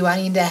date? Do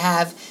I need to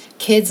have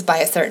kids by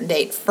a certain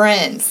date?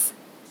 Friends,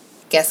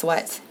 guess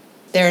what?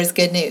 There is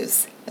good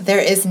news. There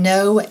is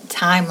no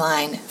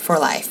timeline for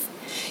life.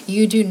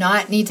 You do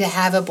not need to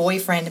have a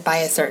boyfriend by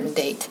a certain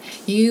date.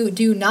 You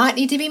do not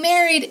need to be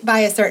married by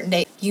a certain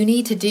date. You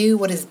need to do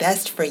what is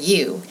best for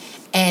you.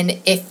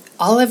 And if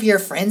all of your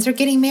friends are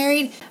getting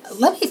married,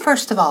 let me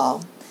first of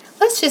all,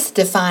 let's just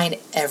define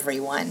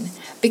everyone.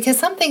 Because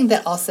something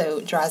that also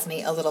drives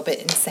me a little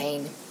bit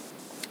insane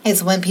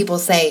is when people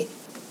say,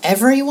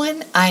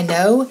 everyone I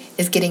know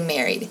is getting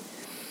married.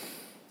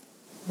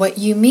 What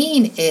you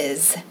mean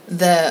is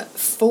the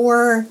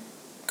 4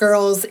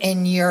 girls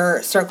in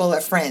your circle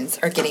of friends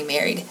are getting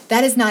married.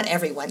 That is not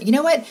everyone. You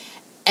know what?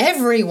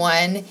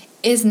 Everyone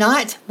is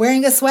not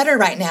wearing a sweater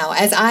right now,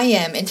 as I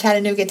am in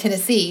Chattanooga,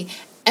 Tennessee.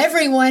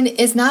 Everyone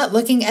is not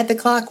looking at the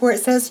clock where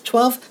it says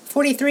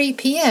 12:43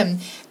 p.m.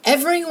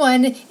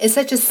 Everyone is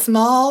such a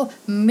small,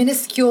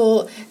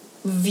 minuscule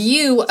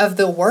view of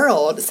the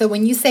world. So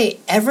when you say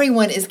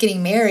everyone is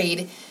getting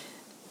married,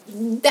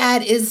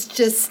 that is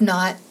just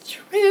not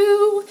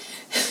true.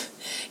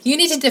 You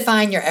need to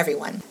define your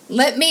everyone.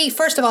 Let me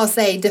first of all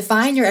say,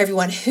 define your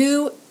everyone.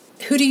 Who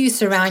do you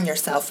surround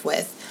yourself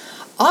with?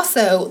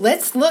 Also,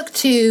 let's look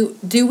to,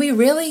 do we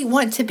really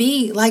want to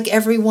be like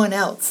everyone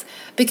else?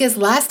 Because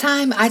last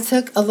time I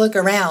took a look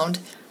around,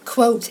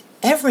 quote,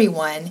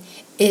 everyone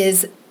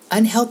is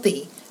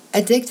unhealthy,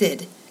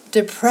 addicted,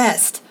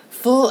 depressed,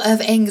 full of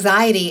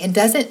anxiety, and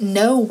doesn't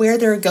know where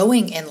they're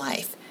going in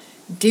life.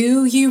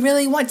 Do you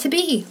really want to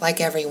be like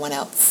everyone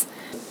else?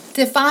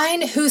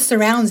 Define who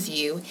surrounds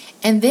you,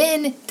 and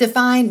then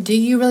define, do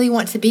you really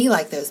want to be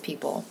like those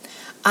people?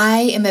 I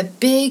am a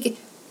big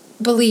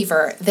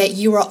believer that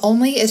you are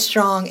only as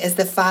strong as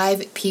the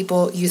 5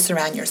 people you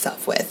surround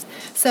yourself with.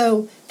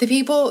 So the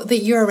people that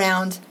you're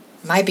around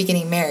might be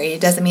getting married. It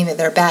doesn't mean that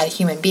they're bad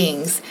human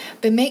beings,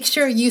 but make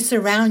sure you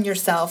surround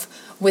yourself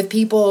with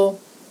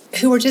people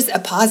who are just a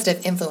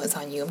positive influence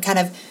on you. I'm kind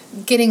of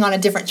getting on a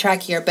different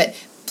track here, but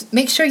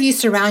make sure you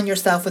surround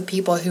yourself with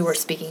people who are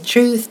speaking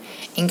truth,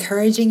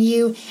 encouraging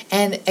you.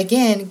 And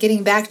again,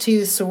 getting back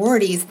to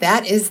sororities,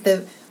 that is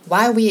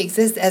why we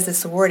exist as a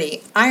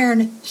sorority.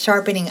 Iron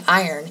sharpening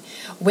iron.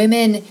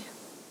 Women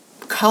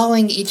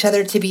calling each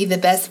other to be the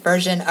best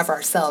version of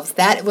ourselves.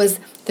 That was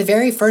the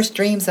very first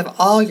dreams of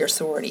all your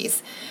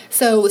sororities.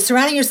 So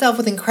surrounding yourself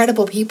with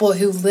incredible people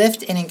who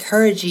lift and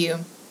encourage you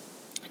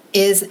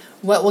is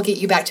what will get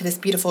you back to this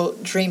beautiful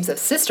dreams of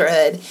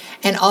sisterhood,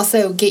 and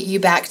also get you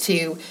back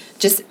to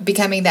just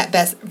becoming that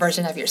best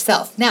version of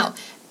yourself. Now,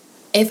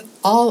 if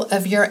all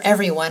of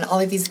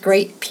these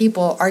great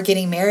people are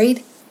getting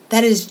married,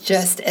 that is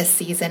just a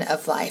season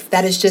of life.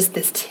 That is just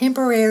this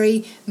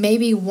temporary,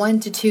 maybe 1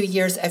 to 2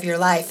 years of your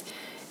life.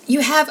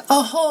 You have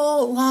a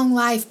whole long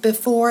life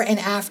before and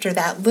after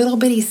that little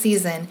bitty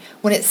season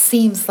when it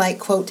seems like,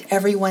 quote,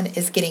 everyone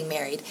is getting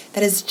married.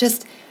 That is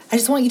just, I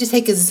just want you to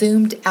take a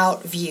zoomed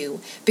out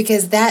view,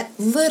 because that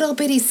little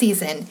bitty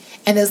season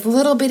and this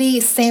little bitty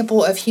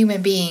sample of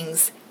human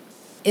beings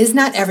is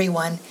not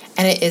everyone,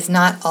 and it is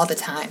not all the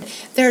time.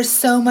 There's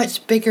so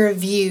much bigger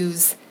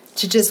views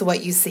to just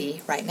what you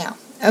see right now.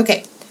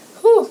 Okay,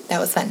 whew, that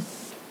was fun.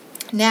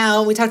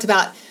 Now we talked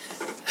about,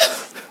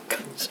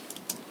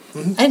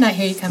 I did not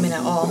hear you come in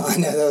at all. I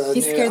know.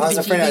 I was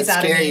afraid I'd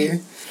scare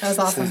you. That was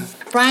awesome. So.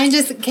 Brian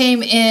just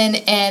came in,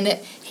 and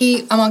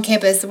I'm on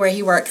campus where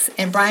he works,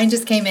 and Brian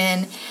just came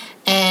in,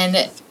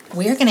 and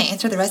we're going to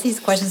answer the rest of these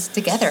questions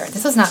together.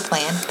 This was not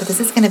planned, but this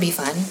is going to be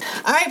fun.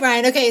 All right,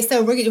 Brian. Okay,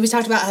 so we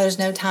talked about how there's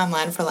no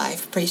timeline for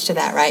life. Preach to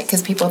that, right?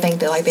 Because people think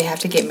that like they have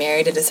to get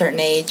married at a certain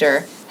age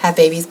or have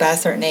babies by a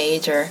certain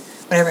age or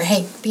whatever.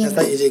 Hey, I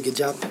thought you did a good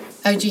job.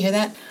 Oh, did you hear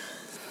that?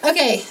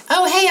 Okay.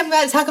 Oh, hey, I'm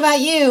about to talk about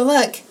you.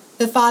 Look,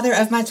 the father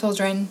of my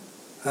children.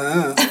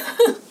 Oh.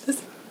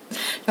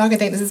 Y'all can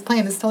think this is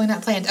planned. This is totally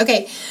not planned.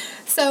 Okay,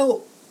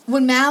 so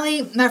when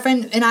Mally, my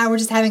friend, and I were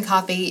just having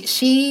coffee,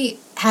 she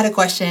had a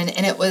question,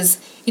 and it was,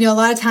 a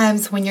lot of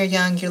times when you're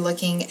young, you're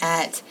looking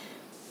at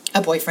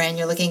a boyfriend,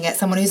 you're looking at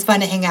someone who's fun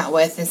to hang out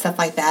with and stuff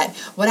like that.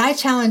 What I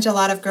challenge a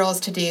lot of girls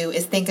to do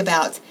is think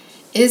about,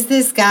 is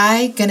this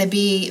guy going to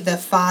be the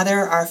father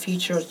our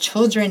future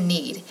children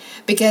need?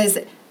 Because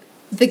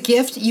the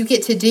gift you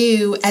get to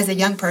do as a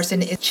young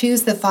person is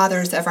choose the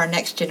fathers of our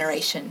next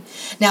generation.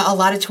 Now, a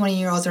lot of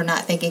 20-year-olds are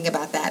not thinking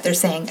about that. They're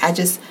saying, I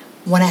just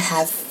want to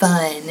have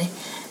fun.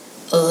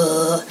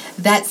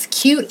 That's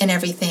cute and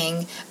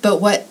everything, but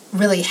what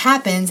really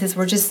happens is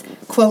we're just,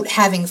 quote,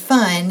 having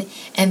fun,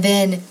 and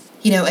then,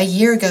 a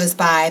year goes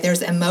by,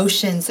 there's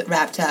emotions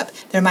wrapped up,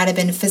 there might have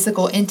been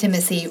physical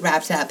intimacy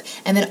wrapped up,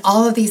 and then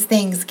all of these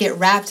things get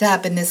wrapped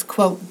up in this,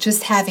 quote,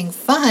 just having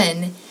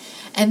fun,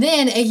 and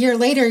then a year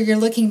later, you're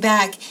looking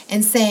back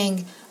and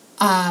saying,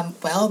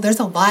 well, there's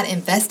a lot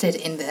invested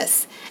in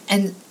this,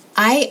 and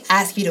I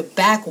ask you to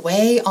back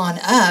way on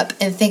up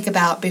and think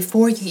about,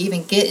 before you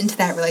even get into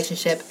that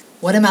relationship,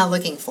 what am I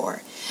looking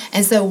for?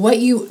 And so what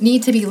you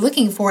need to be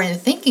looking for and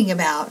thinking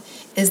about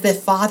is the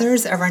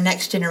fathers of our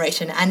next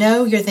generation. I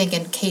know you're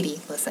thinking,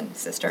 Katie, listen,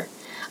 sister,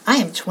 I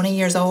am 20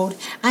 years old.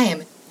 I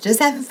am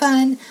just having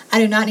fun. I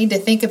do not need to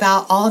think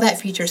about all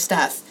that future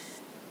stuff.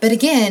 But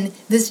again,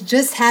 this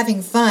just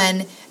having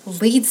fun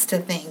leads to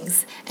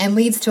things and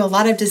leads to a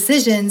lot of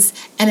decisions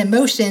and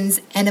emotions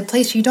and a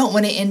place you don't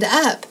want to end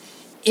up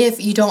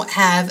if you don't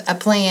have a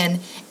plan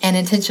and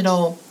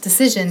intentional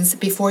decisions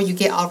before you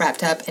get all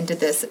wrapped up into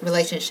this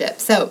relationship.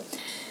 So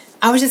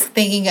I was just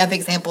thinking of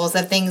examples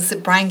of things.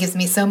 Brian gives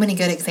me so many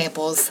good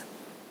examples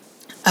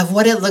of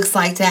what it looks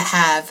like to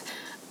have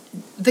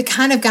the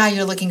kind of guy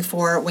you're looking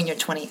for when you're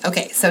 20.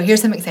 Okay, so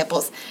here's some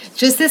examples.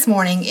 Just this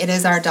morning, it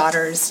is our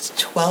daughter's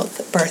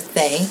 12th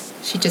birthday.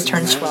 She just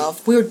turned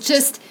 12. We were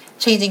just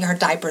changing her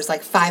diapers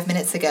like 5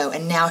 minutes ago,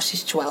 and now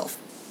she's 12.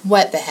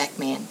 What the heck,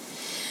 man?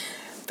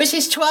 But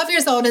she's 12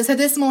 years old, and so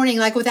this morning,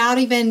 like without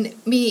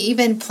me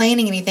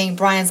planning anything,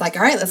 Brian's like,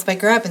 all right, let's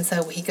wake her up. And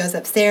so he goes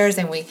upstairs,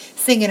 and we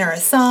singing her a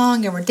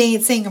song, and we're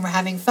dancing, and we're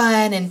having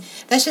fun, and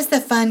that's just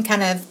the fun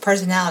kind of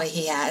personality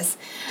he has.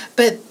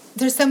 But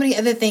there's so many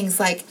other things,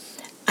 like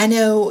I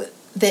know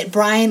that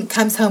Brian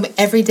comes home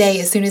every day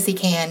as soon as he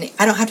can.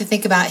 I don't have to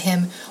think about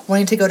him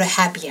wanting to go to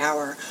happy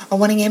hour or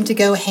wanting him to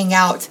go hang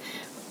out,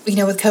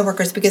 with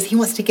coworkers, because he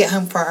wants to get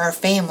home for our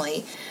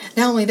family.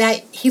 Not only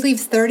that, he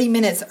leaves 30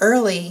 minutes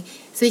early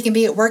so he can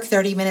be at work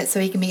 30 minutes, so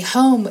he can be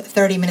home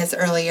 30 minutes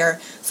earlier,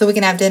 so we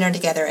can have dinner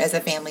together as a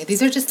family.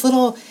 These are just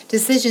little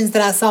decisions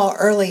that I saw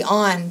early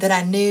on that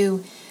I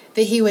knew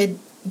that he would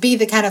be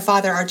the kind of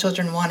father our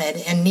children wanted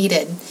and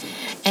needed.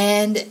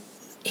 And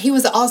he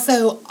was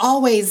also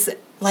always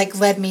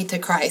led me to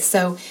Christ.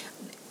 So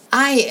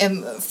I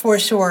am for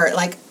sure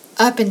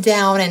up and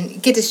down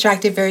and get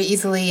distracted very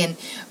easily, and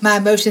my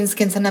emotions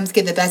can sometimes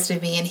get the best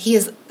of me. And he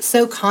is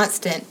so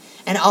constant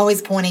and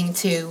always pointing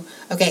to,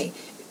 okay,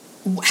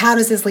 how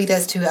does this lead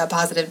us to a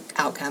positive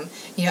outcome?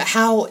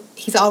 How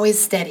he's always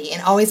steady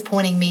and always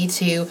pointing me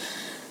to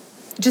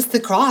just the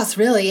cross,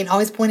 really, and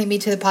always pointing me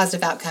to the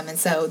positive outcome. And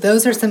so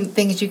those are some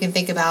things you can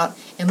think about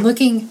in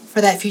looking for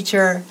that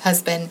future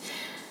husband.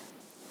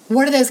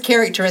 What are those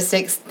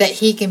characteristics that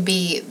he can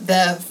be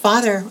the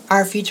father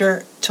our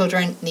future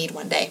children need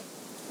one day?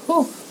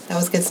 Whew, that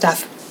was good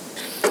stuff.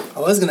 I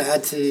was going to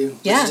add to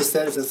what you just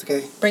said, if that's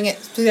okay. Bring it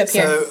up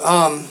here.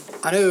 So,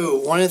 I know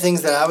one of the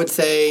things that I would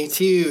say,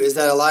 too, is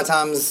that a lot of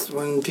times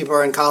when people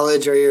are in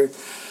college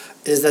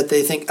is that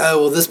they think,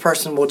 oh, well, this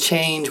person will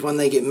change when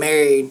they get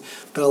married.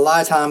 But a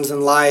lot of times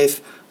in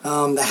life,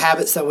 the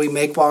habits that we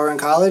make while we're in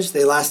college,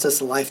 they last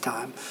us a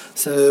lifetime.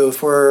 So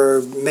if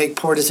we make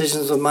poor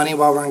decisions with money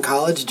while we're in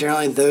college,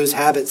 generally those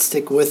habits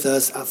stick with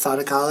us outside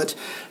of college.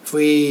 If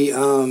we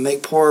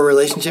make poor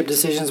relationship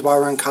decisions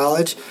while we're in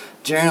college,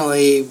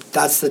 generally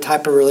that's the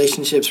type of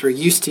relationships we're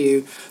used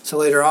to. So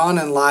later on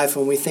in life,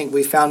 when we think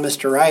we found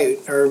Mr. Right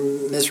or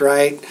Ms.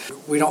 Right,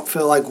 we don't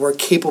feel like we're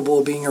capable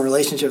of being in a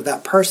relationship with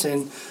that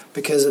person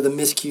because of the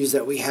miscues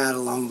that we had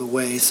along the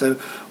way. So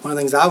one of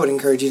the things I would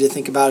encourage you to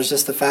think about is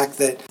just the fact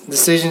that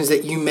decisions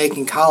that you make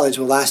in college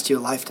will last you a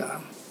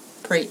lifetime.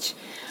 Preach.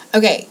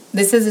 Okay,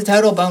 this is a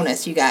total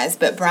bonus, you guys,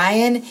 but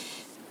Brian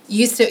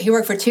he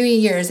worked for 2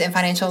 years in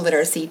financial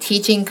literacy,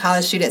 teaching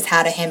college students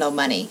how to handle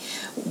money.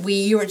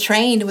 You were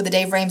trained with the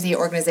Dave Ramsey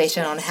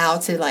organization on how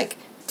to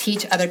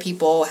teach other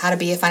people how to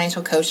be a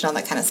financial coach and all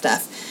that kind of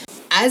stuff.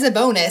 As a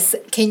bonus,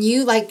 can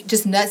you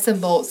just nuts and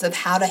bolts of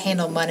how to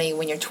handle money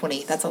when you're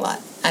 20? That's a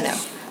lot, I know.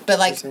 But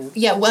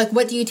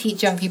what do you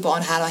teach young people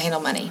on how to handle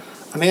money?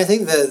 I mean, I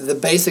think the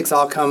basics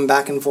all come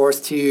back and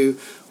forth to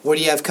what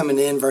do you have coming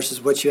in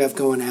versus what you have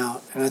going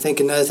out. And I think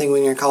another thing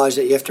when you're in college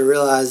that you have to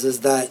realize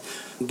is that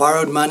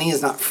borrowed money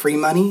is not free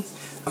money.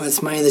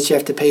 It's money that you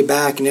have to pay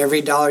back, and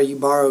every dollar you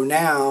borrow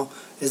now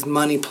is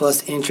money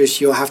plus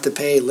interest you'll have to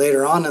pay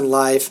later on in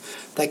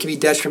life. That can be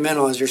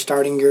detrimental as you're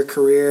starting your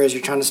career, as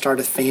you're trying to start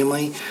a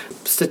family.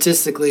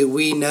 Statistically,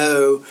 we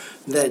know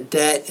that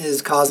debt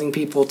is causing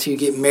people to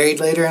get married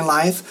later in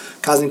life,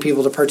 causing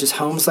people to purchase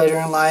homes later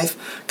in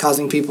life,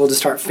 causing people to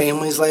start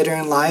families later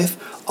in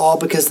life, all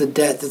because of the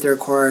debt that they're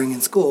acquiring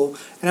in school.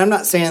 And I'm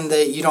not saying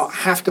that you don't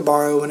have to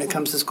borrow when it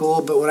comes to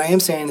school, but what I am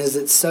saying is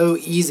it's so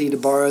easy to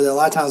borrow that a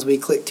lot of times we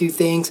click two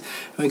things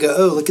and we go,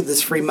 oh, look at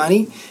this free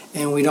money,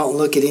 and we don't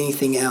look at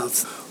anything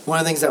else. One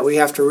of the things that we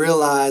have to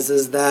realize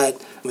is that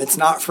it's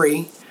not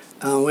free.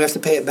 We have to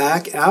pay it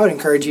back. And I would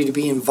encourage you to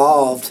be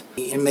involved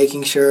in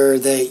making sure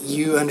that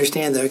you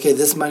understand that, okay,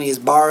 this money is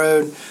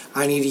borrowed.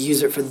 I need to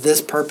use it for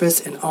this purpose,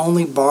 and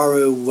only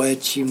borrow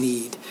what you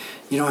need.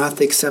 You don't have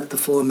to accept the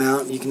full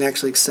amount. You can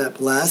actually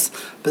accept less.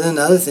 But then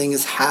the other thing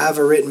is have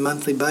a written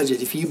monthly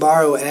budget. If you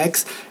borrow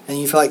X and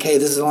you feel like, hey,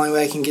 this is the only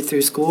way I can get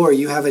through school, or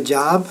you have a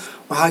job,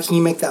 well, how can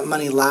you make that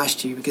money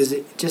last you? Because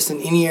just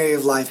in any area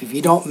of life, if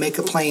you don't make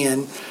a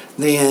plan,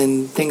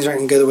 then things aren't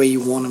going to go the way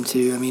you want them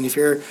to. I mean, if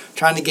you're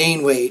trying to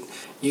gain weight,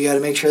 you got to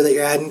make sure that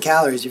you're adding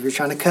calories. If you're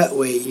trying to cut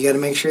weight, you got to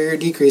make sure you're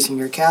decreasing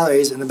your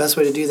calories, and the best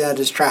way to do that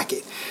is track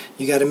it.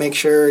 You got to make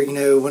sure,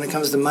 when it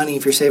comes to money,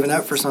 if you're saving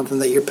up for something,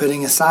 that you're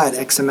putting aside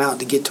X amount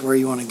to get to where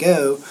you want to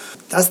go.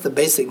 That's the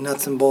basic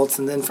nuts and bolts,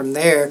 and then from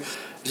there,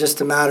 it's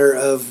just a matter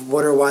of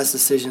what are wise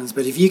decisions.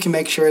 But if you can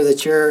make sure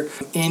that your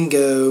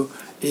in-go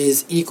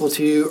is equal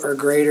to or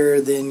greater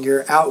than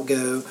your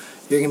out-go,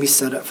 you're going to be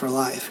set up for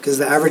life. Because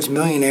the average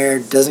millionaire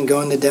doesn't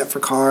go into debt for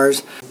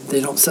cars.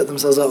 They don't set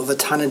themselves up with a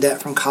ton of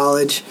debt from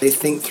college. They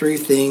think through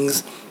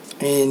things.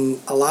 And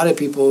a lot of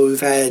people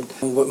who've had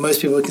what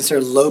most people would consider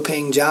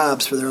low-paying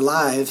jobs for their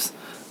lives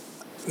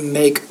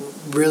make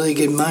really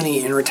good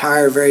money and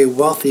retire very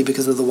wealthy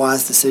because of the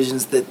wise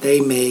decisions that they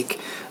make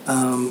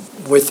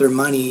with their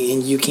money.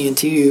 And you can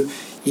too,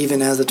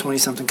 even as a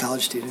 20-something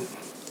college student.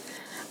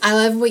 I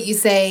love what you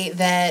say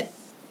that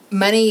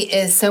money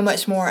is so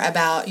much more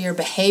about your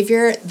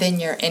behavior than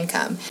your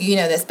income. You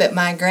know this, but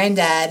my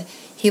granddad,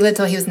 he lived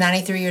till he was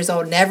 93 years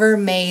old, never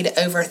made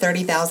over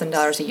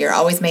 $30,000 a year,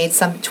 always made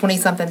some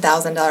 $20-something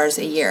thousand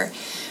a year.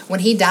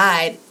 When he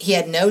died, he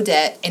had no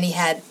debt, and he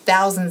had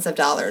thousands of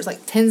dollars,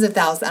 like tens of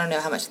thousands, I don't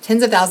know how much,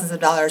 tens of thousands of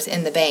dollars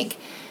in the bank.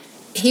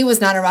 He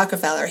was not a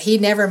Rockefeller. He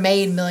never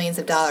made millions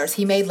of dollars.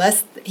 He made in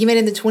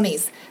the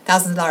 20s,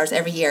 thousands of dollars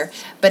every year,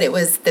 but it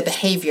was the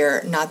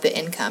behavior, not the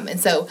income. And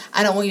so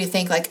I don't want you to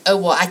think like, oh,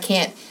 well, I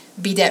can't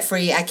be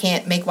debt-free. I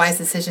can't make wise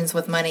decisions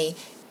with money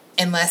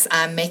unless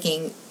I'm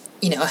making,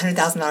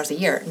 $100,000 a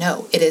year.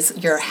 No, it is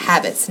your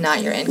habits,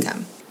 not your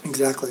income.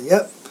 Exactly.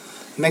 Yep.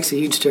 It makes a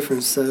huge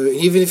difference. So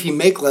even if you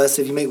make less,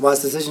 if you make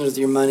wise decisions with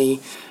your money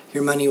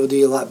will do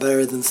you a lot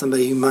better than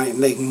somebody who might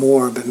make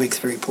more but makes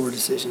very poor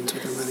decisions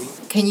with their money.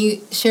 Can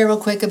you share real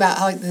quick about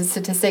how the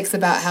statistics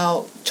about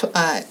how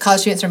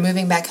college students are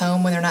moving back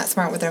home when they're not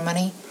smart with their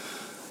money?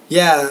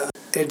 Yeah,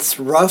 it's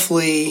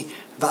roughly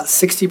about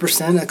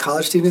 60% of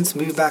college students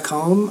move back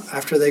home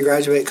after they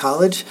graduate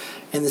college.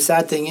 And the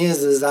sad thing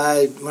is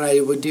when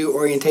I would do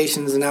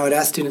orientations and I would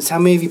ask students, how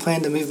many of you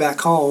plan to move back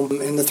home?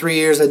 In the 3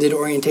 years I did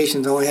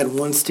orientations, I only had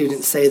one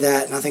student say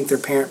that, and I think their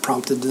parent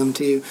prompted them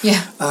to.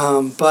 Yeah.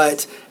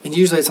 And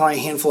usually it's only a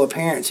handful of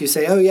parents who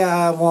say, oh yeah,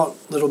 I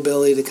want little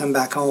Billy to come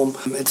back home.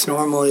 It's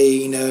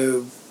normally,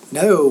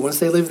 no, once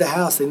they leave the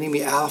house, they need to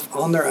be out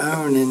on their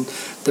own and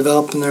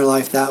developing their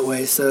life that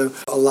way. So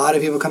a lot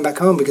of people come back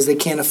home because they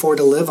can't afford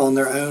to live on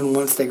their own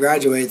once they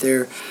graduate.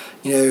 They're,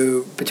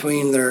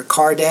 between their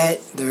car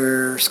debt,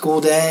 their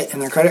school debt,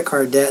 and their credit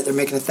card debt, they're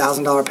making a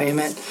 $1,000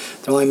 payment.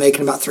 They're only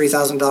making about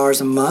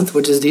 $3,000 a month,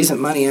 which is decent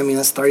money. I mean,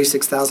 that's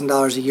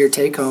 $36,000 a year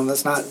take home.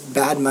 That's not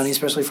bad money,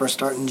 especially for a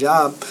starting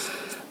job.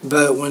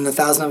 But when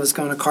 $1,000 of it's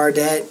going to car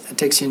debt, it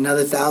takes you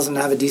another $1,000 to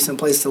have a decent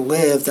place to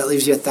live. That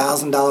leaves you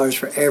 $1,000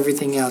 for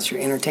everything else: your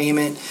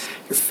entertainment,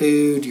 your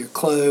food, your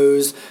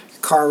clothes,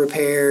 your car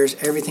repairs,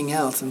 everything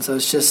else. And so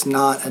it's just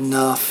not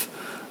enough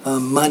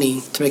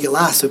money to make it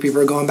last. So people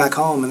are going back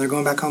home, and they're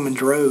going back home in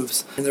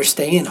droves, and they're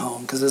staying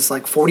home because it's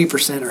like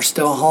 40% are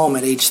still home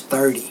at age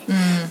 30.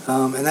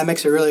 And that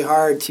makes it really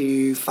hard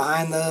to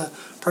find the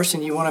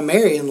person you want to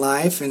marry in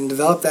life and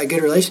develop that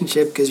good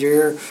relationship because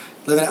you're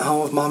living at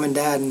home with mom and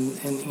dad,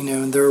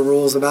 and there are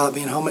rules about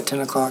being home at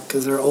 10 o'clock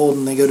because they're old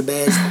and they go to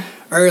bed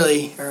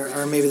early,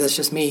 or maybe that's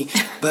just me.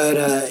 But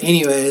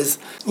anyways,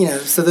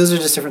 so those are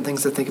just different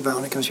things to think about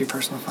when it comes to your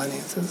personal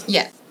finances.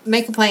 Yeah.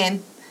 Make a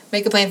plan.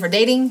 Make a plan for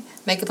dating.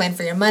 Make a plan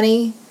for your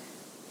money.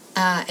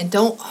 And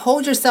don't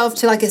hold yourself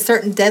to like a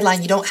certain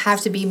deadline. You don't have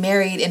to be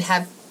married and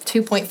have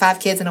 2.5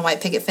 kids and a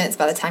white picket fence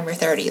by the time you're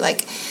 30.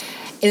 Like,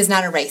 it is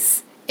not a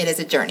race. It is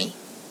a journey.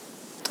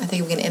 I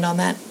think we can end on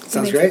that.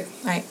 Sounds great.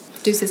 All right.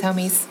 Deuces,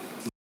 homies.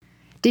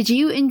 Did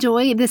you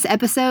enjoy this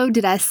episode?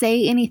 Did I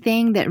say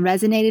anything that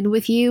resonated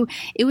with you?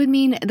 It would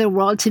mean the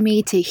world to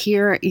me to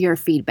hear your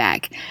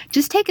feedback.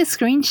 Just take a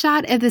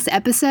screenshot of this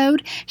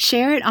episode,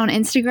 share it on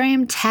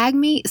Instagram, tag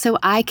me so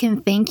I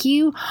can thank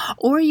you,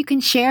 or you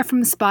can share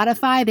from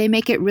Spotify. They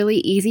make it really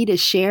easy to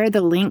share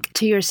the link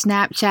to your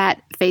Snapchat,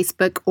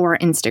 Facebook, or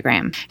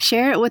Instagram.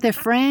 Share it with a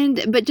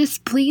friend, but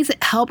just please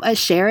help us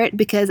share it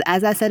because,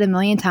 as I said a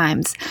million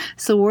times,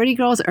 sorority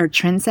girls are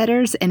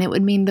trendsetters, and it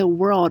would mean the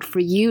world for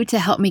you to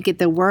help me get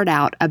the word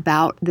out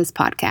about this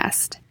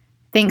podcast.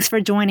 Thanks for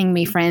joining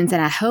me, friends,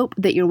 and I hope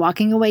that you're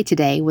walking away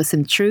today with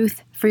some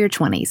truth for your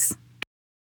 20s.